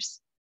meat eaters.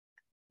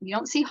 You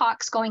don't see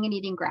hawks going and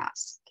eating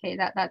grass. Okay,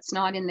 that's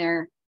not in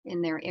their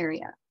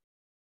area.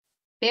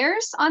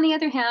 Bears, on the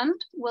other hand,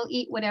 will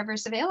eat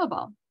whatever's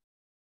available.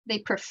 They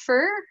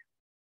prefer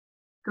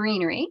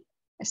greenery,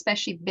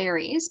 especially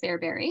berries, bear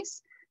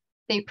berries.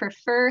 They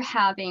prefer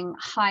having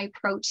high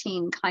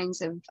protein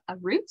kinds of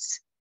roots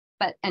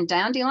and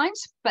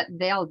dandelions, but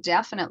they'll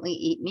definitely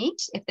eat meat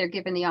if they're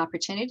given the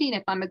opportunity. And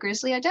if I'm a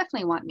grizzly, I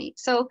definitely want meat.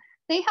 So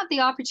they have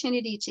the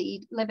opportunity to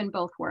live in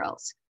both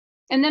worlds.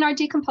 And then our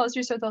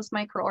decomposers are those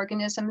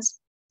microorganisms.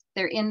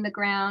 They're in the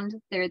ground.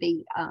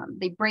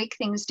 They break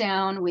things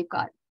down. We've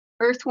got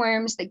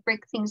earthworms. They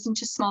break things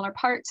into smaller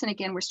parts. And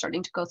again, we're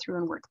starting to go through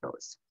and work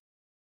those.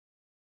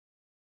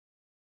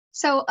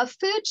 So a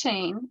food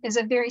chain is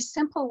a very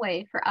simple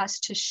way for us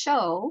to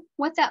show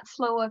what that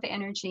flow of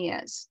energy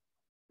is,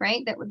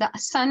 right? That the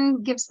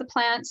sun gives the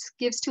plants,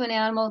 gives to an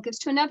animal, gives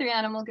to another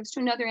animal, gives to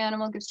another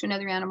animal, gives to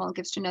another animal,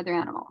 gives to another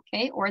animal,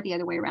 okay? Or the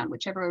other way around,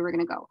 whichever way we're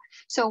going to go.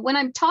 So when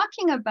I'm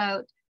talking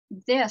about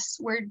this,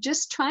 we're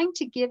just trying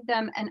to give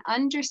them an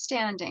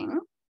understanding,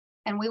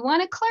 and we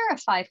want to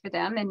clarify for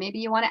them. And maybe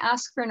you want to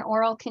ask for an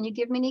oral, can you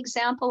give me an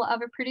example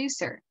of a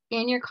producer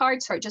in your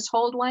card sort? Just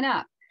hold one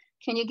up.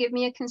 Can you give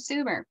me a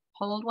consumer?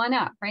 Hold one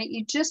up, right?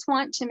 You just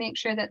want to make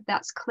sure that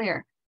that's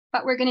clear.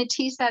 But we're going to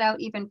tease that out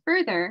even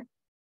further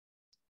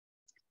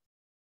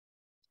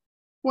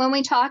when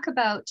we talk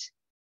about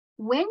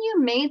when you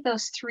made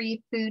those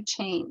 3 food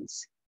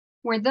chains.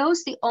 Were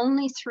those the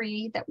only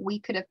 3 that we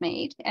could have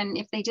made? And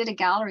if they did a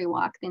gallery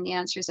walk, then the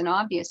answer is an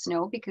obvious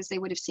no, because they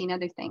would have seen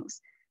other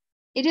things.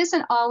 It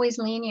isn't always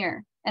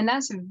linear, and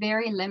that's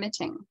very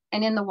limiting.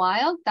 And in the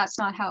wild, that's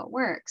not how it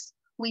works.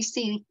 We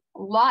see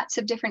lots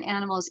of different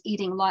animals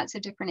eating lots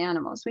of different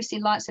animals. We see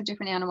lots of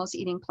different animals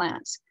eating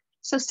plants.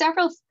 So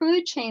several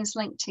food chains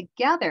linked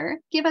together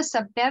give us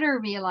a better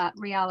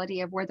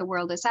reality of where the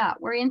world is at.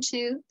 We're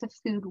into the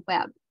food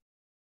web.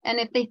 And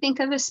if they think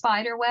of a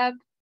spider web,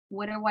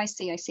 what do I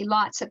see? I see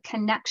lots of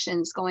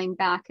connections going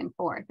back and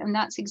forth. And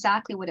that's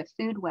exactly what a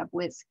food web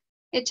was.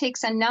 It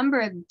takes a number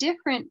of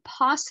different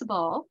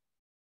possible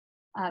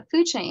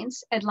food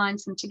chains and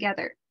lines them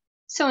together.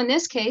 So in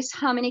this case,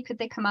 how many could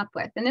they come up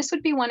with? And this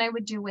would be one I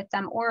would do with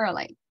them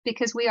orally,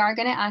 because we are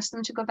going to ask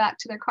them to go back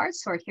to their card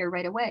sort here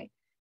right away.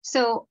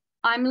 So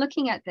I'm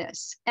looking at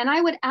this, and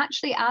I would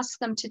actually ask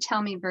them to tell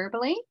me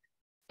verbally,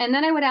 and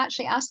then I would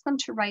actually ask them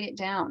to write it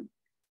down.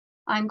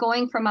 I'm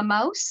going from a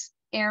mouse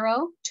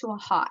arrow to a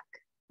hawk,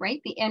 right?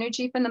 The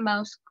energy from the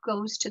mouse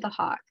goes to the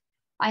hawk.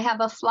 I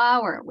have a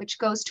flower, which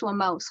goes to a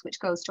mouse,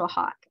 which goes to a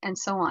hawk, and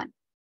so on.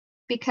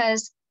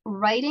 Because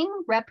writing,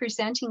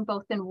 representing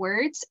both in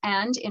words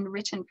and in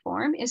written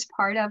form, is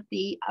part of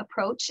the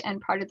approach and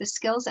part of the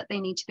skills that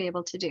they need to be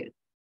able to do.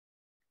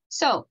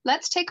 So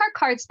let's take our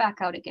cards back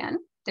out again.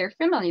 They're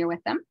familiar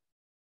with them.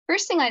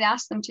 First thing I'd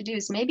ask them to do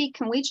is maybe,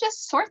 can we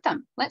just sort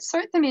them? Let's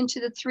sort them into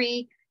the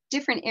 3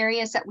 different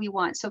areas that we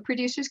want. So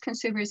producers,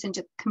 consumers, and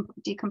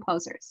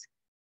decomposers.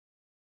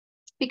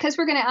 Because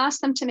we're going to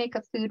ask them to make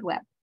a food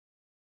web.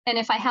 And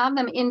if I have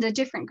them in the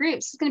different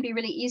groups, it's going to be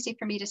really easy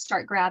for me to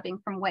start grabbing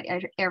from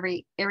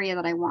every area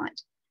that I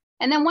want.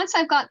 And then once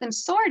I've got them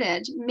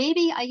sorted,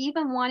 maybe I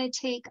even want to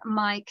take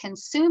my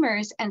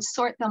consumers and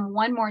sort them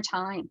one more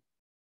time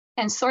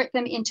and sort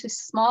them into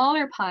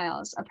smaller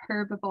piles of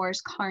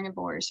herbivores,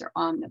 carnivores, or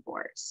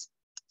omnivores.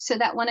 So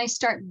that when I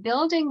start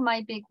building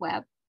my big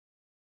web,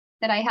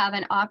 that I have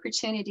an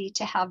opportunity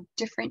to have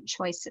different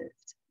choices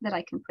that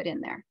I can put in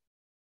there.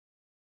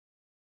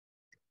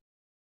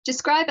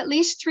 Describe at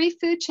least 3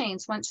 food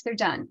chains once they're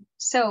done.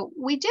 So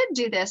we did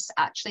do this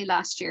actually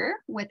last year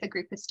with a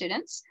group of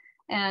students,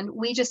 and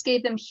we just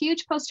gave them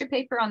huge poster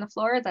paper on the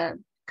floor. The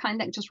kind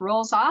that just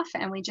rolls off.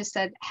 And we just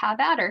said, have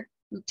at her,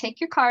 take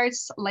your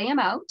cards, lay them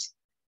out.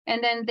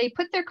 And then they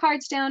put their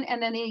cards down,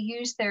 and then they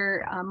use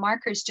their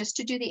markers just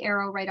to do the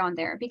arrow right on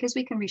there, because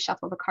we can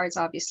reshuffle the cards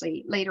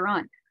obviously later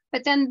on.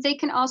 But then they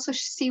can also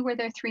see where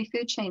their 3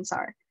 food chains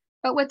are.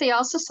 But what they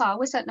also saw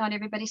was that not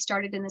everybody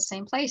started in the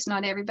same place.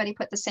 Not everybody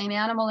put the same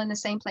animal in the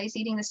same place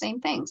eating the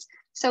same things.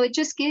 So it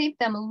just gave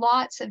them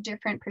lots of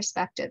different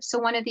perspectives. So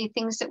one of the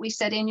things that we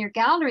said in your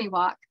gallery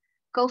walk,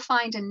 go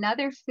find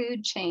another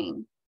food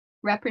chain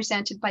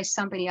represented by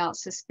somebody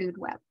else's food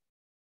web.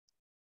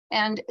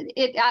 And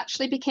it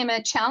actually became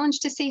a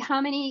challenge to see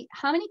how many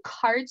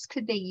cards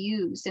could they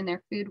use in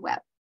their food web.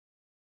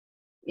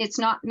 It's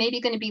not maybe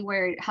going to be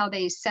how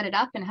they set it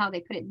up and how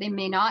they put it. They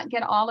may not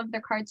get all of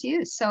their cards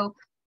used. So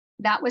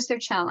that was their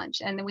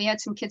challenge. And then we had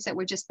some kids that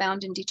were just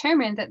bound and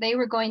determined that they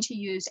were going to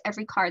use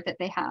every card that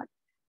they had.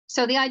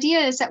 So the idea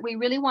is that we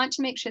really want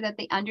to make sure that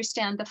they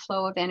understand the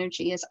flow of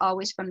energy is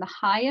always from the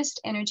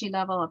highest energy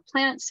level of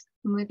plants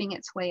moving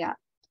its way up.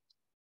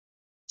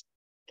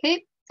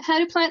 Okay, how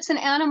do plants and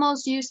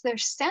animals use their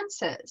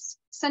senses?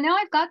 So now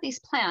I've got these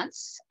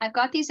plants, I've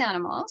got these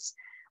animals.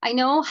 I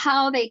know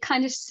how they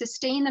kind of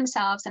sustain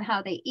themselves and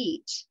how they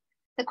eat.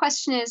 The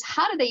question is,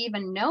 how do they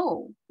even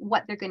know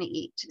what they're going to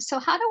eat? So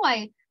how do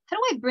I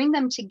bring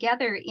them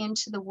together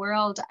into the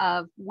world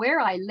of where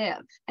I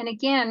live? And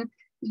again,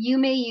 you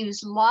may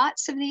use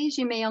lots of these,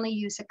 you may only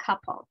use a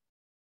couple.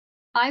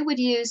 I would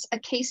use a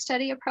case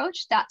study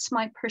approach. That's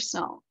my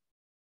personal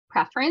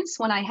preference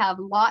when I have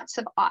lots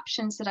of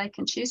options that I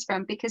can choose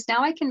from, because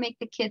now I can make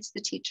the kids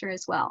the teacher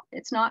as well.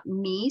 It's not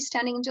me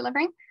standing and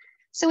delivering.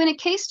 So in a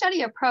case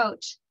study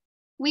approach,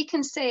 we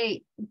can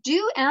say,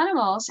 do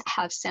animals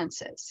have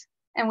senses?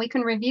 And we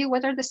can review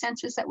what are the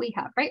senses that we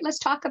have, right? Let's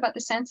talk about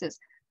the senses.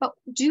 But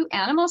do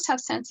animals have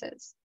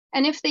senses?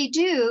 And if they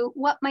do,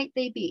 what might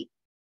they be?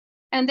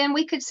 And then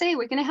we could say,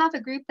 we're going to have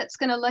a group that's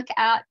going to look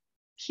at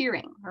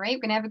hearing, all right?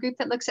 We're going to have a group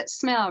that looks at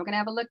smell. We're going to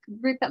have a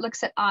group that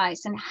looks at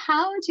eyes. And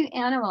how do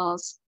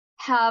animals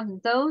have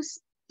those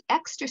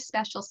extra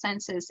special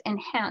senses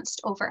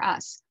enhanced over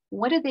us?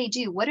 What do they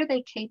do? What are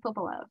they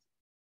capable of?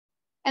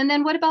 And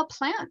then what about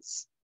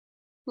plants?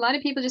 A lot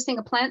of people just think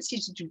of plants, you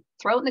just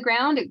throw it in the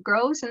ground, it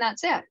grows, and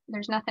that's it.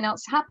 There's nothing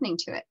else happening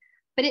to it.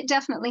 But it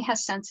definitely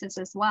has senses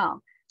as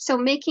well. So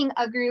making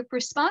a group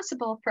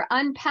responsible for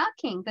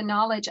unpacking the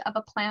knowledge of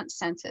a plant's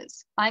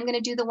senses. I'm going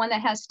to do the one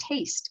that has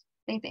taste.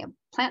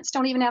 Plants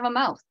don't even have a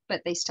mouth,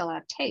 but they still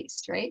have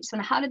taste, right? So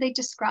how do they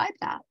describe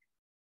that?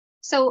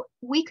 So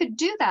we could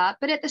do that,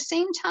 but at the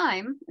same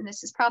time, and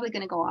this is probably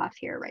going to go off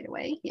here right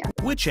away. Yeah.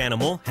 Which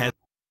animal has...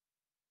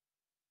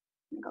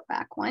 Go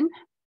back one.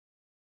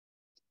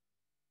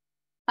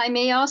 I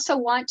may also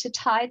want to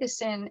tie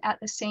this in at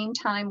the same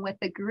time with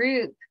a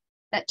group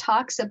that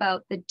talks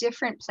about the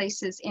different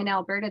places in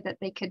Alberta that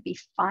they could be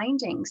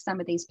finding some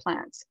of these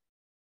plants.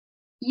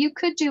 You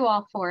could do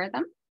all 4 of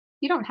them.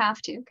 You don't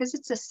have to, because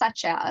it's a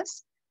such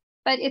as,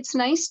 but it's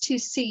nice to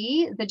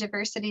see the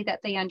diversity that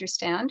they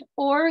understand,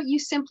 or you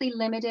simply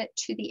limit it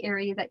to the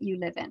area that you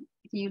live in.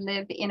 If you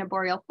live in a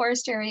boreal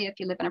forest area, if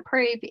you live in a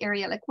prairie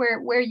area, like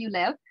where you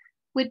live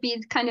would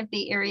be kind of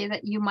the area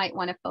that you might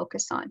want to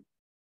focus on.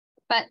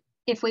 But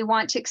if we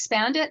want to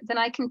expand it, then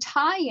I can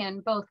tie in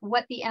both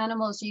what the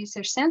animals use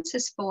their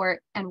senses for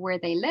and where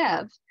they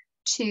live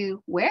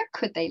to where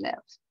could they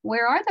live?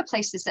 Where are the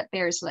places that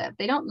bears live?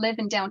 They don't live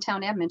in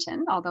downtown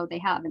Edmonton, although they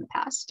have in the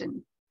past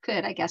and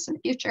could, I guess, in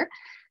the future,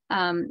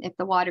 if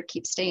the water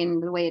keeps staying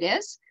the way it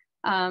is.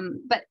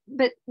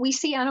 But we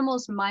see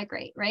animals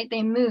migrate, right?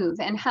 They move.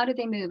 And how do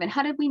they move? And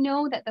how did we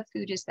know that the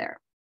food is there?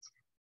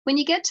 When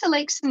you get to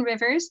lakes and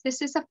rivers,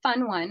 this is a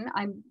fun one.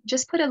 I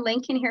just put a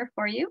link in here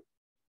for you.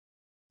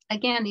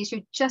 Again, these are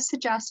just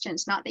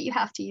suggestions, not that you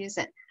have to use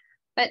it.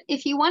 But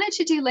if you wanted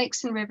to do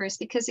lakes and rivers,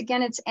 because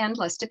again, it's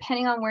endless,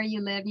 depending on where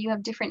you live, you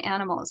have different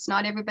animals.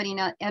 Not everybody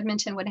in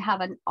Edmonton would have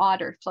an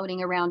otter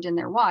floating around in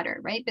their water,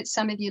 right? But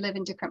some of you live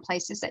in different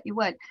places that you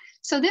would.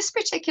 So this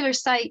particular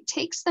site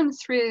takes them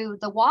through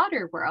the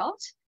water world,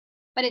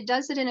 but it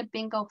does it in a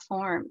bingo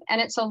form, and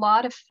it's a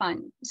lot of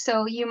fun.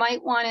 So you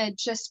might want to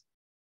just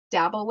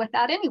dabble with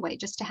that anyway,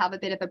 just to have a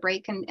bit of a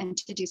break and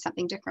to do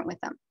something different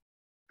with them.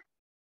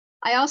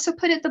 I also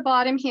put at the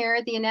bottom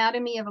here the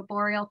anatomy of a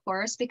boreal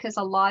forest, because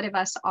a lot of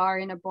us are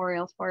in a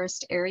boreal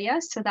forest area.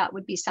 So that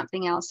would be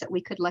something else that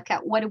we could look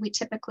at. What do we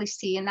typically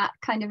see in that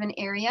kind of an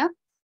area?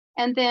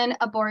 And then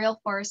a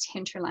boreal forest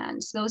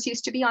hinterlands. Those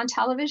used to be on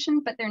television,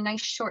 but they're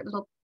nice short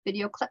little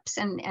video clips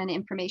and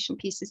information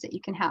pieces that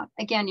you can have.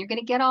 Again, you're going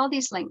to get all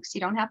these links.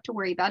 You don't have to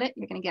worry about it.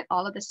 You're going to get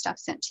all of this stuff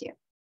sent to you.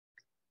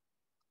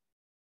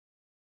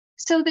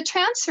 So the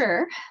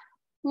transfer,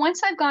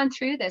 once I've gone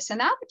through this, and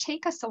that would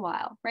take us a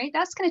while, right?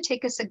 That's going to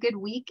take us a good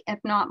week, if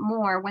not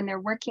more, when they're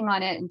working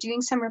on it and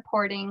doing some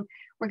reporting.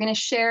 We're going to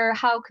share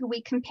how could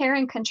we compare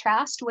and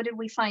contrast? What did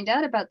we find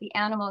out about the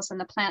animals and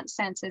the plant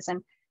senses?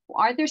 And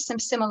are there some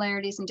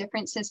similarities and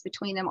differences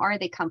between them? Are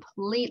they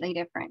completely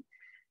different?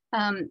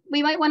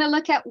 We might want to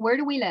look at, where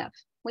do we live?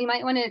 We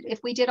might want to, if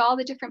we did all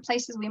the different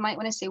places, we might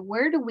want to say,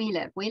 where do we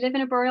live? We live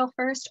in a boreal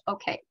forest.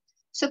 Okay.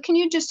 So can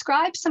you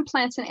describe some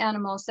plants and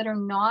animals that are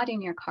not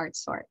in your card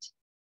sort?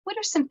 What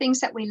are some things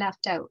that we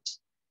left out?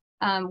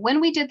 When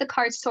we did the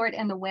card sort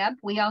and the web,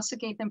 we also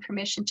gave them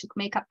permission to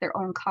make up their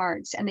own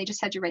cards, and they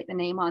just had to write the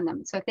name on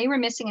them. So if they were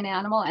missing an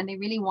animal and they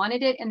really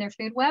wanted it in their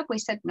food web, we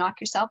said,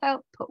 knock yourself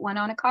out, put one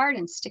on a card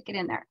and stick it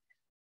in there.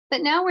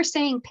 But now we're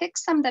saying pick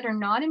some that are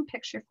not in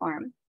picture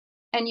form,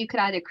 and you could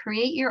either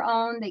create your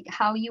own,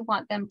 how you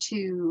want them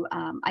to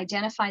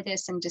identify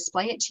this and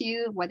display it to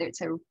you, whether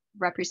it's a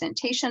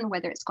representation,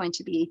 whether it's going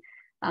to be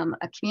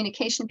a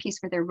communication piece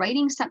where they're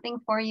writing something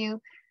for you.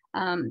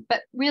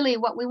 But really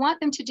what we want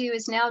them to do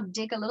is now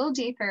dig a little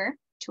deeper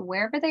to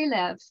wherever they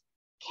live.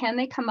 Can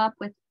they come up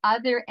with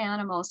other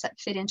animals that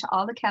fit into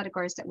all the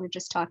categories that we've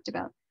just talked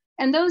about?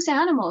 And those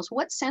animals,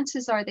 what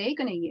senses are they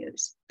going to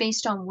use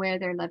based on where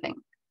they're living?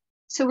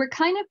 So we're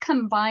kind of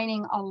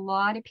combining a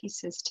lot of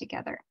pieces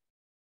together.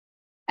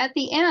 At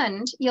the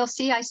end, you'll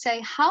see I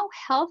say, how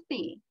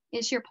healthy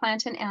is your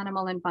plant and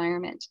animal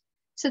environment?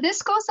 So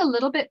this goes a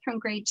little bit from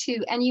grade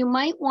 2, and you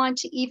might want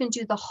to even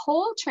do the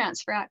whole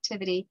transfer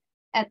activity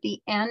at the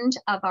end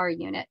of our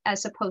unit,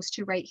 as opposed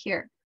to right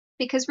here,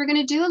 because we're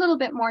going to do a little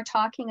bit more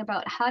talking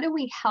about how do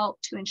we help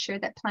to ensure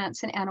that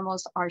plants and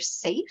animals are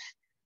safe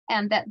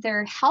and that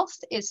their health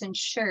is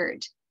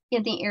ensured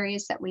in the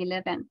areas that we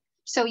live in.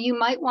 So you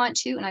might want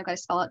to, and I've got a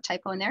spell out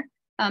typo in there,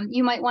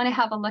 you might want to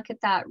have a look at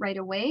that right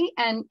away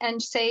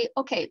and say,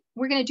 okay,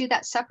 we're going to do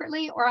that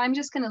separately, or I'm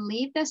just going to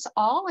leave this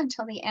all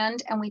until the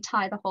end and we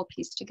tie the whole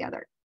piece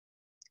together.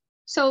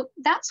 So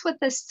that's what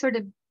this sort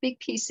of big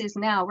piece is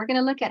now. We're going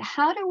to look at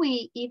how do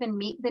we even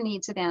meet the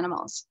needs of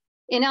animals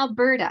in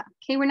Alberta.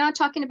 Okay, we're not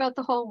talking about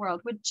the whole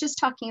world. We're just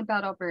talking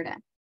about Alberta.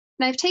 And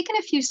I've taken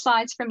a few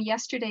slides from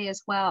yesterday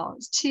as well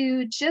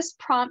to just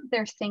prompt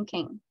their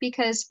thinking,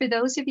 because for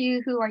those of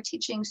you who are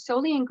teaching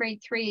solely in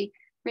grade 3,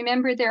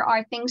 remember there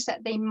are things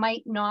that they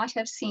might not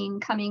have seen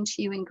coming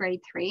to you in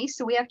grade 3.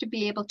 So we have to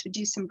be able to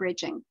do some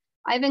bridging.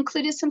 I've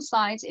included some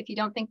slides. If you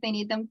don't think they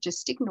need them,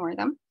 just ignore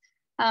them.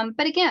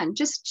 But again,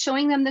 just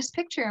showing them this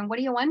picture, and what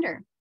do you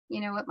wonder? You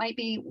know, it might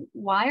be,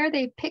 why are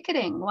they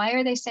picketing? Why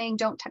are they saying,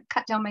 don't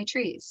cut down my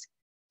trees?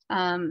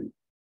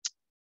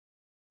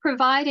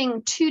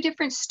 Providing 2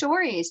 different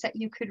stories that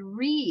you could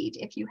read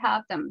if you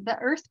have them. The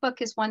Earth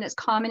book is one that's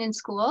common in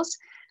schools.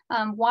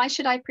 Why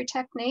Should I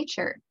Protect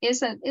Nature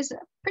is a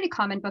pretty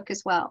common book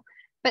as well.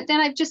 But then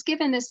I've just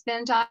given this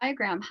Venn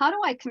diagram. How do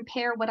I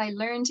compare what I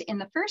learned in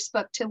the first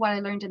book to what I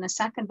learned in the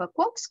second book?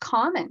 What was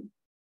common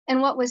and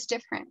what was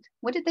different?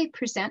 What did they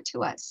present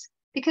to us?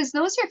 Because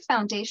those are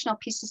foundational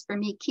pieces for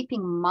me,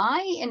 keeping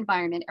my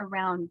environment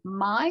around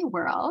my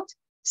world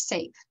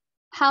safe.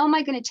 How am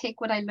I going to take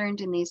what I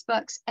learned in these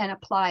books and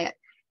apply it?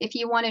 If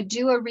you want to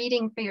do a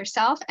reading for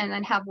yourself and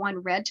then have one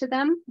read to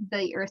them,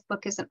 the Earth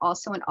book is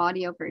also an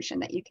audio version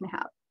that you can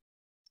have.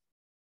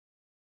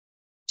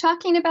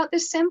 Talking about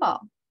this symbol,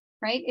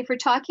 right? If we're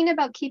talking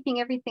about keeping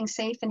everything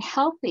safe and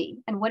healthy,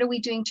 and what are we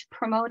doing to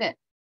promote it?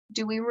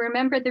 Do we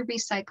remember the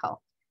recycle?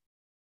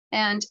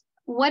 And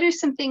what are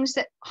some things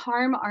that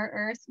harm our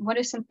Earth? What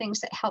are some things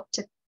that help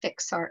to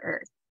fix our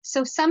Earth?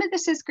 So some of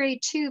this is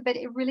grade 2, but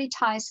it really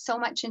ties so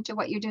much into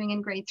what you're doing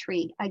in grade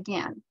 3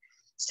 again.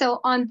 So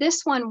on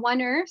this one,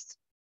 One Earth,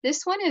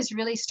 this one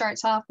really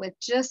starts off with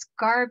just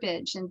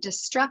garbage and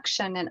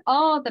destruction and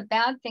all the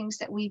bad things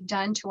that we've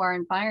done to our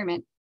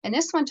environment. And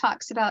this one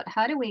talks about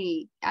how do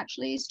we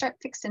actually start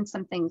fixing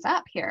some things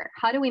up here?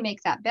 How do we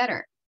make that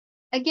better?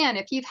 Again,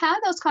 if you've had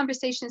those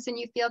conversations and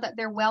you feel that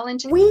they're well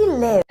into, you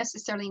don't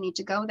necessarily need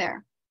to go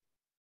there.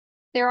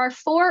 There are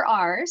 4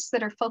 R's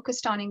that are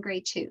focused on in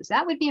grade 2. So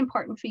that would be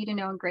important for you to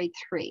know in grade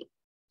 3.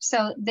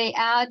 So they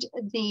add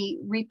the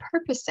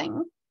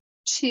repurposing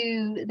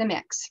to the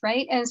mix,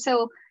 right? And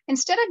so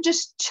instead of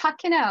just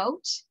chucking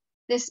out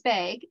this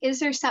bag,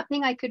 is there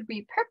something I could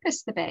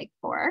repurpose the bag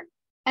for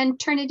and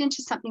turn it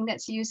into something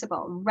that's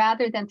usable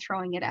rather than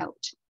throwing it out?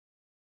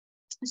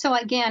 So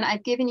again,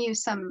 I've given you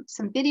some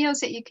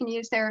videos that you can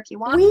use there if you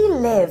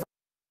want.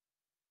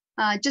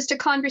 Just a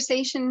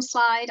conversation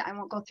slide. I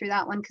won't go through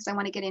that one because I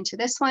want to get into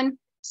this one.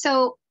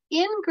 So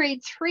in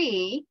grade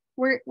 3,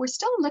 we're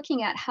still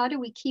looking at how do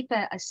we keep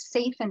a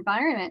safe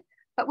environment,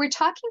 but we're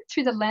talking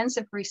through the lens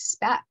of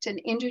respect and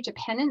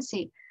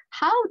interdependency.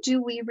 How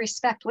do we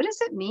respect? What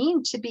does it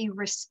mean to be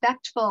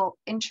respectful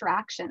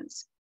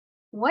interactions?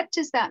 What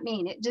does that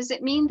mean? Does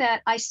it mean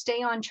that I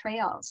stay on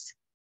trails?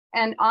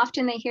 And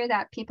often they hear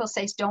that people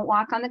say, don't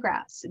walk on the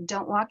grass,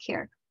 don't walk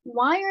here.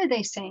 Why are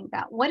they saying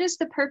that? What is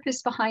the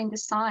purpose behind the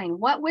sign?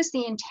 What was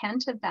the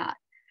intent of that?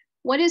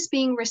 What does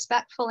being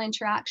respectful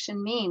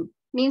interaction mean?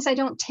 It means I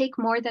don't take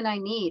more than I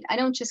need. I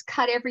don't just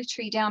cut every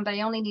tree down, but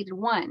I only needed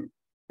one,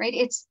 right?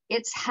 It's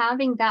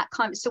having that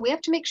so we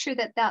have to make sure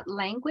that that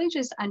language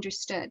is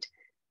understood.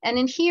 And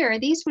in here,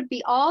 these would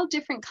be all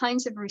different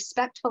kinds of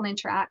respectful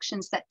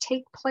interactions that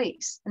take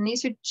place. And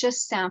these are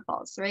just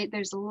samples, right?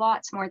 There's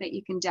lots more that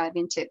you can dive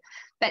into.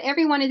 But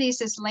every one of these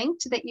is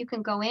linked that you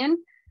can go in.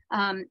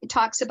 It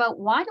talks about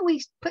why do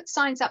we put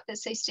signs up that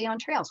say stay on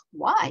trails?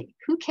 Why?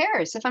 Who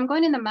cares? If I'm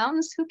going in the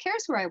mountains, who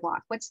cares where I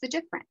walk? What's the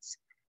difference?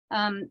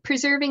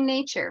 Preserving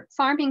nature,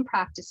 farming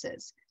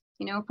practices.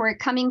 You know, if we're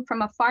coming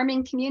from a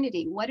farming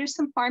community, what are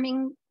some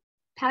farming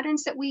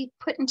patterns that we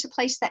put into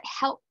place that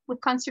help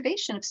with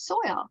conservation of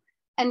soil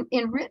and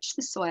enrich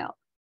the soil?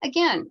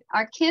 Again,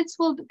 our kids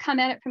will come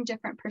at it from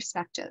different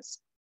perspectives.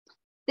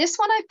 This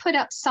one I put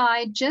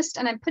outside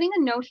and I'm putting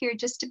a note here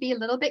just to be a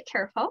little bit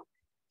careful.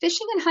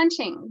 Fishing and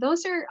hunting,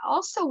 those are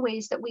also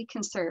ways that we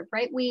conserve,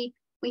 right? We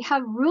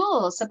have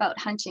rules about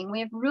hunting,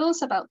 we have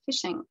rules about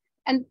fishing,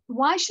 and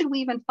why should we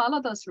even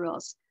follow those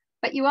rules?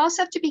 But you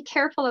also have to be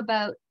careful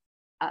about,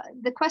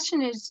 the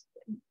question is,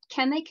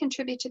 can they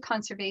contribute to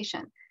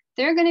conservation?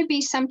 There are going to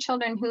be some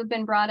children who have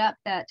been brought up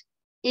that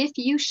if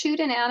you shoot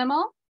an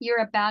animal,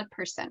 you're a bad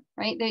person,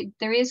 right?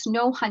 There is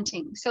no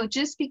hunting. So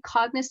just be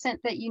cognizant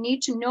that you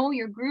need to know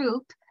your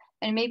group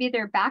and maybe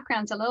their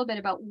backgrounds a little bit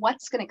about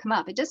what's going to come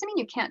up. It doesn't mean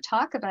you can't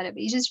talk about it,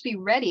 but you just be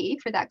ready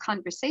for that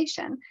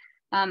conversation,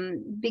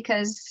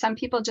 because some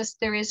people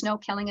there is no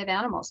killing of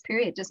animals,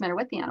 period. It doesn't matter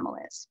what the animal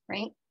is,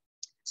 right?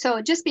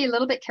 So just be a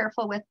little bit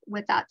careful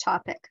with that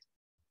topic.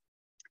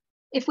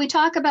 If we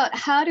talk about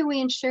how do we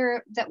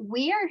ensure that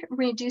we are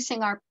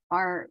reducing our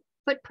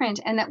footprint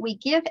and that we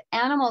give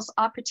animals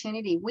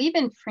opportunity, we've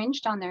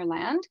infringed on their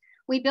land,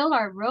 we build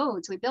our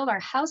roads, we build our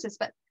houses,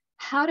 but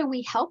how do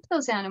we help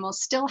those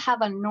animals still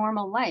have a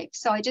normal life?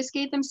 So I just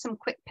gave them some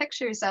quick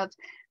pictures of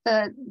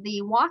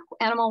the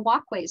animal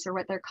walkways, or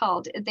what they're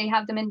called. They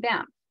have them in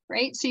Banff,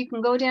 right? So you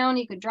can go down,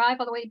 you could drive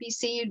all the way to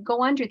BC, you'd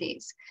go under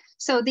these.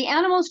 So the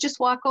animals just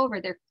walk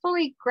over, they're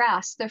fully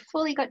grass, they're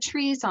fully got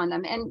trees on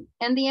them,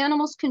 and the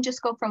animals can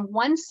just go from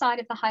one side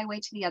of the highway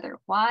to the other.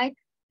 Why?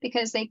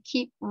 Because they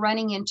keep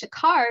running into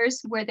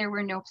cars where there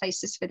were no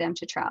places for them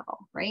to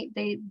travel, right?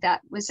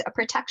 That was a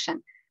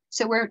protection.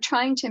 So we're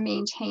trying to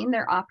maintain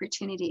their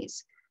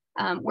opportunities.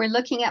 We're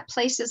looking at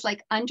places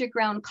like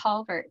underground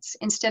culverts.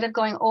 Instead of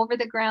going over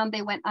the ground,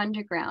 they went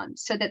underground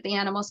so that the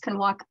animals can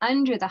walk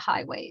under the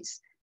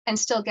highways and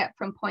still get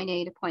from point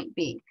A to point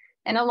B.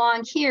 And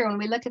along here, when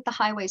we look at the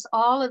highways,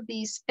 all of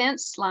these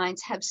fence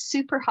lines have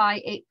super high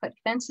 8-foot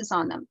fences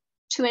on them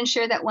to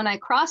ensure that when I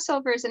cross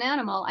over as an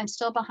animal, I'm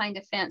still behind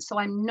a fence, so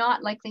I'm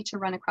not likely to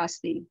run across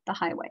the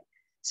highway.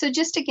 So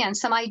just again,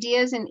 some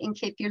ideas in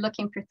case you're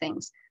looking for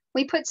things.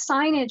 We put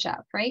signage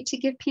up, right, to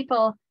give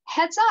people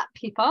heads up,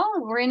 people,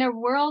 we're in a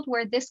world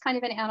where this kind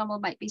of an animal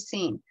might be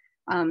seen.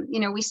 You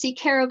know, we see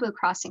caribou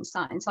crossing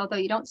signs, although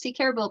you don't see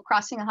caribou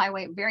crossing a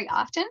highway very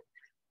often,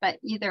 but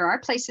there are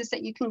places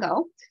that you can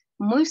go.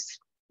 Moose,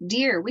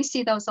 deer, we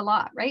see those a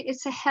lot, right?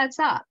 It's a heads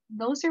up.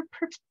 Those are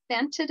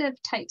preventative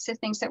types of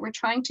things that we're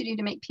trying to do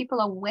to make people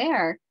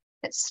aware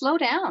that slow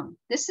down.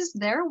 This is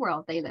their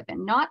world they live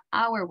in, not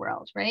our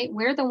world, right?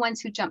 We're the ones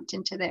who jumped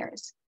into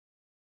theirs.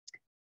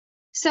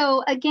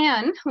 So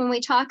again, when we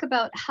talk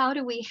about how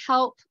do we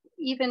help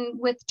even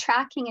with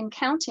tracking and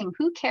counting,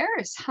 who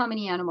cares how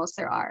many animals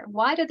there are?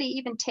 Why do they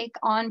even take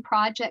on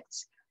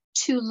projects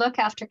to look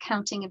after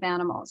counting of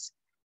animals?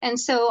 And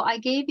so I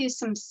gave you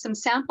some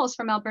samples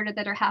from Alberta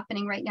that are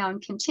happening right now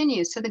and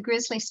continue. So the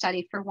grizzly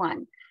study for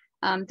one,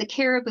 the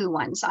caribou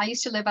ones. I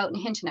used to live out in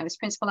Hinton. I was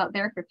principal out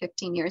there for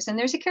 15 years. And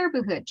there's a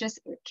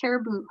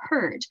caribou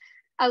herd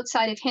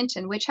outside of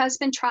Hinton, which has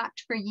been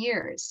tracked for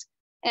years.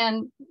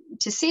 And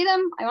to see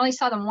them, I only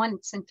saw them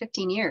once in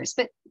 15 years,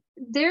 but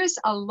there's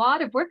a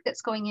lot of work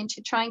that's going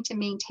into trying to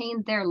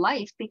maintain their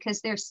life because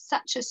there's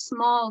such a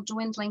small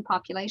dwindling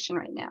population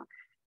right now.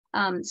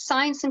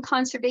 Science and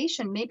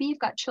conservation. Maybe you've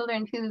got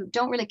children who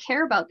don't really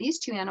care about these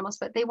two animals,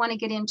 but they want to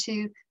get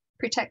into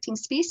protecting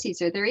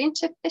species, or they're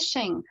into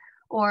fishing,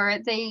 or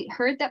they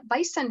heard that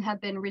bison have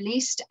been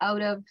released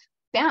out of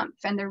Banff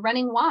and they're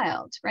running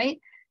wild, right?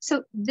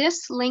 So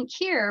this link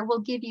here will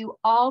give you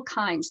all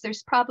kinds.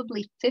 There's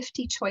probably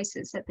 50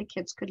 choices that the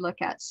kids could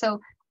look at. So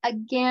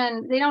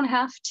again, they don't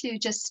have to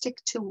just stick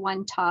to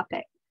one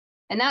topic.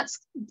 And that's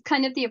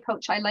kind of the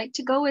approach I like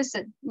to go, is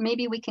that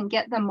maybe we can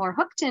get them more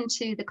hooked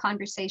into the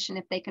conversation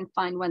if they can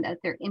find one that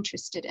they're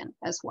interested in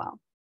as well.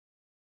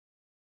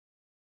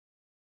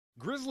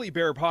 Grizzly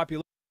bear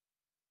population.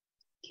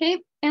 Okay,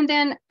 and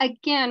then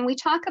again, we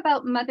talk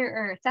about Mother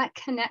Earth, that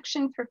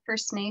connection for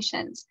First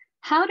Nations.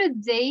 How do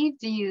they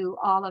view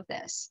all of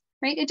this,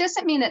 right? It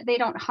doesn't mean that they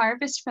don't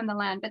harvest from the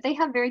land, but they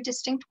have very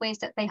distinct ways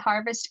that they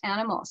harvest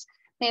animals.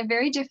 They have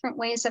very different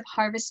ways of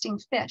harvesting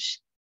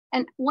fish.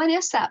 And what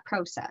is that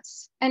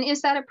process? And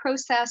is that a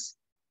process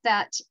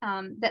that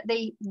that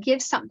they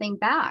give something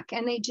back?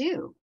 And they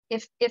do.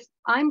 If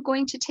I'm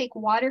going to take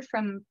water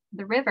from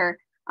the river,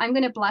 I'm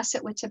going to bless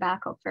it with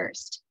tobacco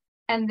first,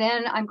 and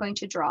then I'm going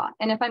to draw.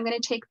 And if I'm going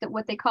to take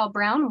what they call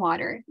brown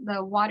water,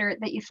 the water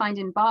that you find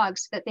in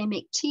bogs that they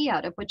make tea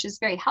out of, which is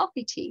very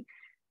healthy tea,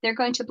 they're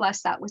going to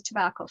bless that with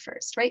tobacco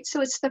first, right?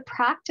 So it's the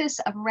practice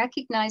of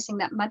recognizing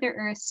that Mother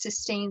Earth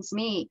sustains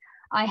me.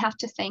 I have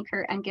to thank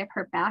her and give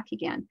her back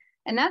again.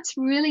 And that's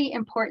really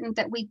important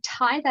that we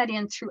tie that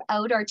in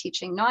throughout our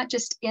teaching, not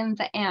just in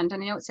the end.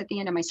 And I know it's at the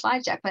end of my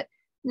slide deck, but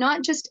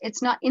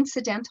it's not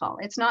incidental.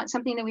 It's not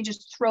something that we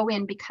just throw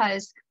in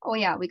because, oh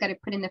yeah, we got to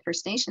put in the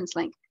First Nations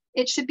link.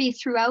 It should be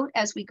throughout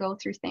as we go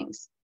through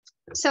things.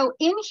 So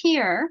in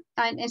here,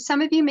 and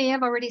some of you may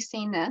have already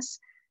seen this,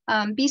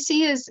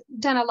 BC has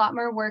done a lot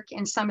more work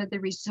in some of the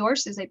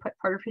resources they put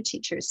forward for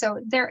teachers. So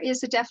there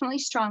is a definitely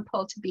strong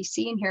pull to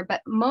BC in here,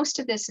 but most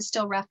of this is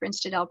still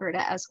referenced at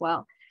Alberta as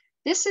well.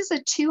 This is a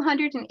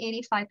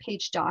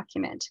 285-page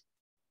document.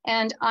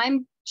 And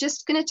I'm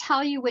just going to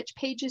tell you which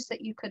pages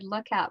that you could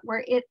look at,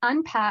 where it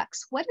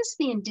unpacks what is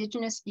the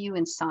Indigenous view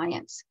in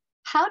science?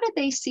 How do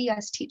they see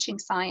us teaching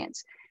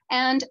science?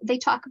 And they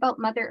talk about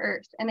Mother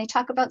Earth, and they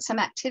talk about some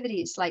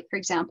activities, like, for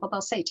example, they'll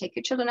say, take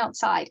your children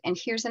outside, and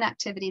here's an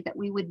activity that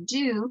we would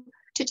do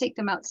to take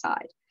them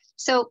outside.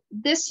 So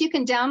this, you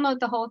can download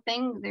the whole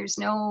thing. There's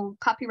no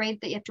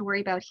copyright that you have to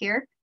worry about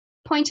here.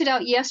 Pointed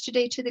out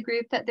yesterday to the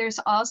group that there's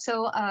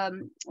also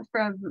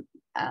from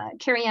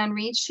Carrie Ann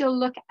Reed, she'll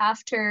look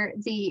after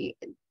the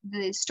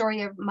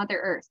story of Mother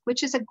Earth,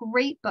 which is a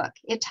great book.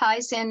 It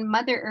ties in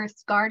Mother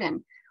Earth's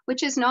garden,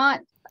 which is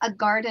not a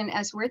garden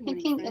as we're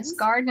thinking, it's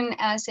garden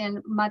as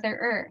in Mother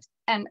Earth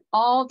and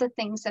all the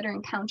things that are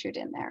encountered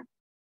in there.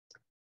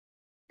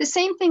 The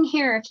same thing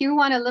here, if you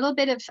want a little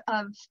bit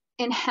of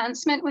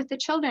enhancement with the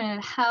children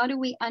and how do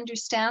we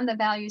understand the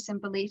values and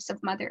beliefs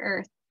of Mother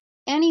Earth,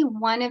 any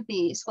one of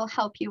these will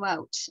help you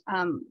out.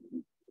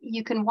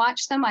 You can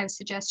watch them. I would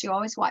suggest you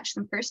always watch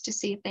them first to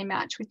see if they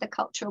match with the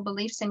cultural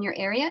beliefs in your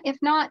area. If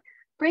not,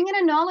 bring in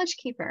a knowledge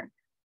keeper,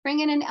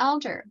 bring in an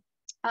elder.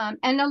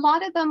 And a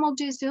lot of them will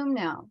do Zoom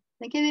now.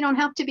 Like, they don't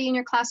have to be in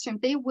your classroom.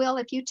 They will,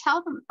 if you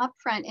tell them up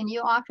front and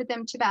you offer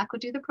them tobacco,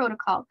 do the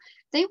protocol,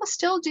 they will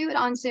still do it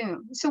on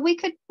Zoom. So we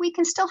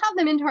can still have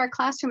them into our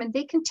classroom and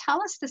they can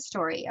tell us the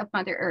story of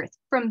Mother Earth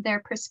from their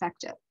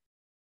perspective.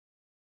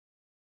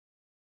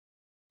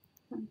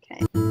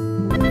 Okay.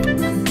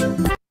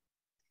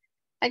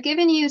 I've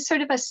given you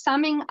sort of a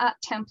summing up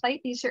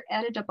template. These are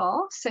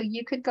editable, so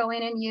you could go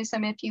in and use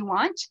them if you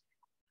want.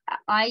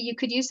 You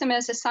could use them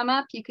as a sum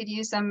up, you could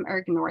use them or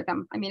ignore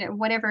them. I mean,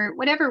 whatever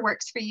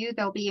works for you,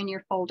 they'll be in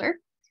your folder.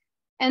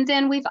 And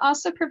then we've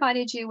also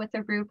provided you with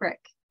a rubric.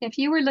 If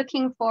you were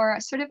looking for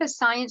a sort of a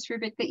science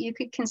rubric that you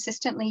could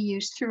consistently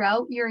use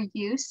throughout your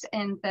use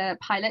in the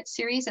pilot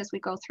series as we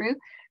go through,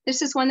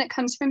 this is one that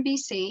comes from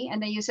BC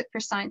and they use it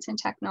for science and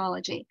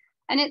technology.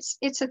 And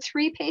it's a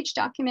 3-page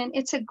document.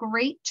 It's a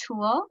great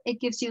tool. It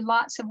gives you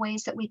lots of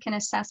ways that we can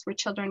assess where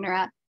children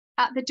are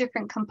at the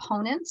different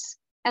components.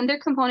 And their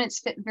components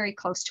fit very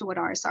close to what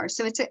ours are.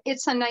 So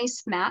it's a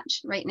nice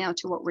match right now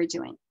to what we're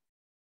doing.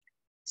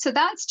 So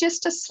that's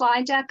just a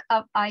slide deck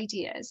of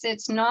ideas.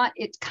 It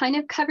kind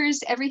of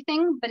covers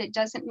everything, but it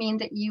doesn't mean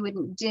that you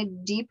wouldn't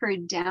dig deeper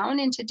down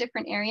into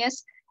different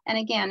areas. And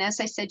again, as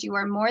I said, you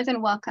are more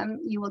than welcome.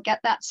 You will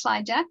get that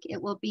slide deck.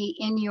 It will be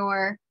in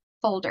your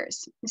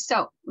folders.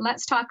 So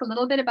let's talk a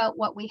little bit about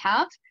what we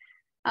have.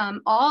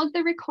 All of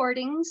the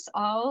recordings,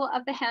 all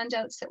of the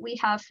handouts that we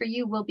have for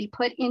you will be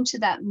put into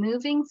that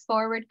Moving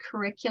Forward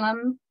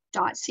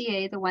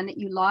Curriculum.ca, the one that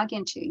you log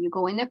into. You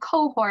go into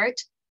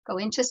cohort, go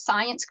into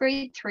Science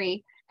Grade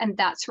 3, and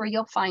that's where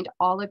you'll find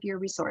all of your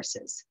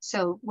resources.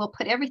 So we'll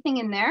put everything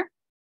in there.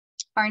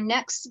 Our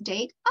next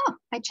date, oh,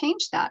 I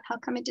changed that. How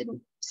come it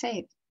didn't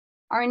save?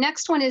 Our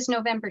next one is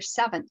November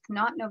 7th,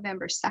 not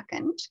November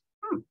 2nd.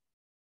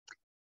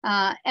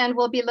 And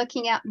we'll be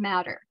looking at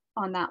matter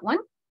on that one.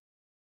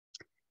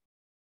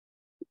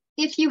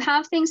 If you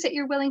have things that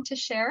you're willing to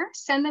share,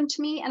 send them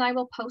to me and I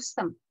will post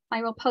them.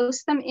 I will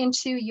post them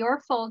into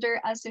your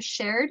folder as a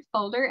shared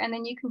folder, and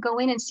then you can go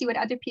in and see what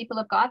other people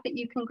have got that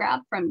you can grab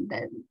from.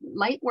 The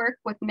light work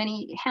with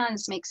many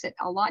hands makes it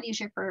a lot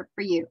easier for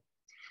you.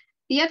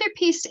 The other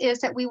piece is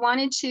that we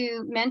wanted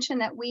to mention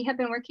that we have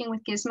been working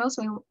with Gizmos.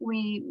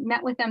 We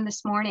met with them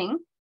this morning,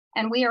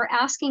 and we are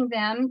asking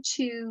them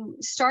to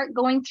start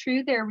going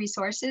through their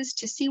resources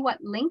to see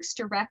what links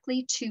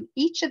directly to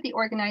each of the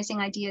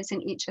organizing ideas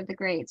in each of the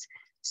grades.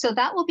 So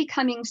that will be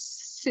coming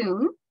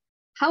soon.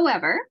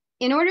 However,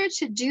 in order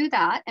to do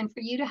that and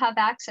for you to have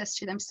access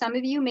to them, some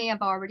of you may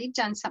have already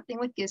done something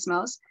with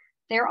Gizmos.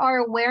 There are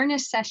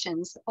awareness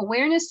sessions.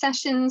 Awareness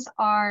sessions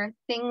are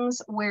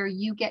things where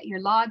you get your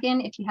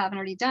login. If you haven't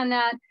already done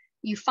that,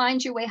 you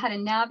find your way how to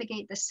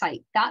navigate the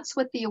site. That's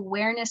what the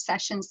awareness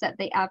sessions that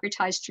they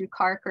advertise through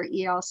CARC or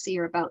ELC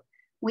are about.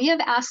 We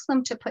have asked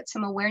them to put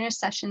some awareness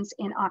sessions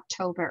in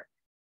October.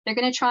 They're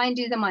going to try and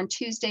do them on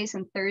Tuesdays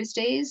and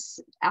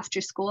Thursdays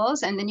after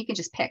schools, and then you can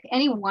just pick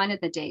any one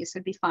of the days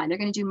would be fine. They're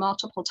going to do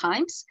multiple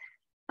times.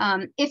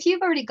 If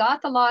you've already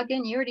got the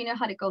login, you already know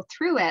how to go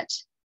through it.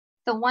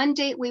 The one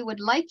date we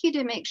would like you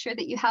to make sure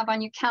that you have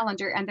on your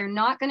calendar, and they're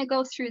not going to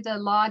go through the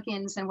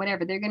logins and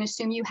whatever, they're going to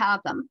assume you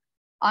have them.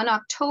 On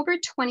October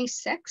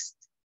 26th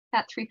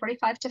at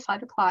 3:45 to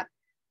 5 o'clock,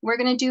 we're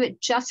going to do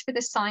it just for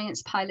the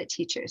science pilot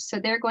teachers. So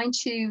they're going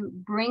to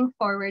bring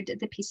forward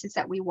the pieces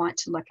that we want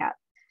to look at.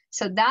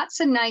 So that's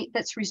a night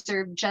that's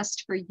reserved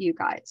just for you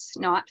guys,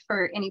 not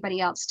for anybody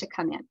else to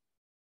come in.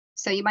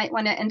 So you might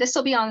want to, and this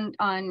will be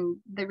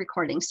on the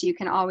recording. So you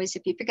can always,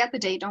 if you forget the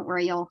date, don't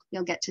worry,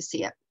 you'll get to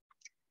see it.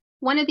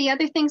 One of the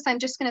other things I'm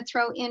just going to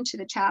throw into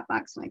the chat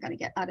box, and I got to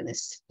get out of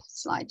this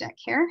slide deck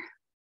here,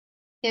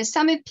 is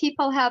some of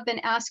people have been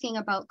asking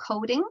about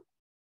coding.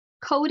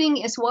 Coding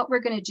is what we're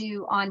going to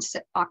do on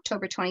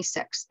October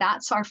 26th.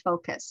 That's our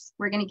focus.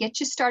 We're going to get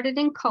you started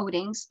in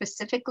coding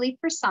specifically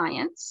for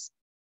science.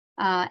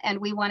 And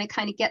we want to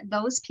kind of get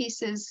those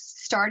pieces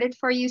started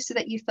for you so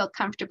that you feel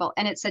comfortable.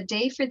 And it's a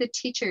day for the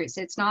teachers.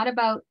 It's not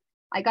about,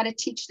 I got to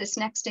teach this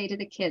next day to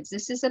the kids.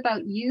 This is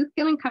about you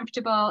feeling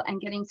comfortable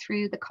and getting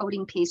through the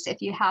coding piece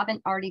if you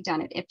haven't already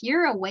done it. If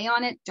you're away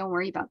on it, don't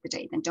worry about the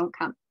day, then don't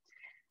come.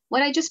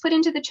 What I just put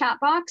into the chat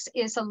box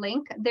is a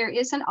link. There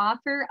is an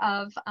offer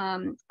of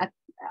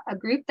a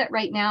group that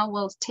right now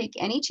will take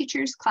any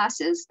teacher's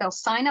classes. They'll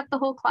sign up the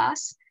whole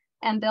class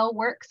and they'll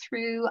work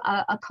through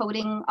a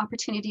coding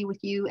opportunity with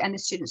you and the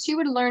students. You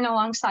would learn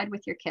alongside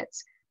with your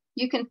kids.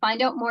 You can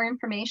find out more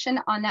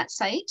information on that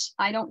site.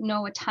 I don't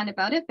know a ton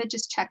about it, but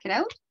just check it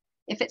out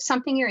if it's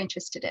something you're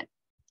interested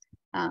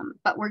in.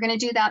 But we're going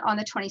to do that on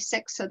the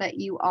 26th so that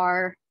you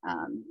are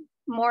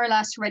more or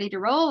less ready to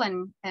roll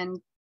and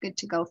good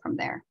to go from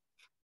there.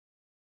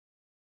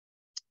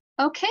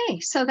 Okay,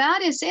 so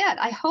that is it.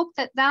 I hope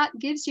that that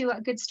gives you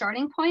a good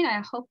starting point.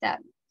 I hope that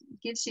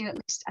gives you at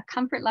least a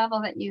comfort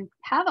level that you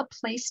have a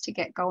place to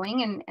get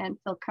going and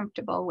feel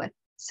comfortable with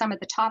some of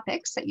the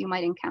topics that you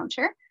might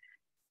encounter.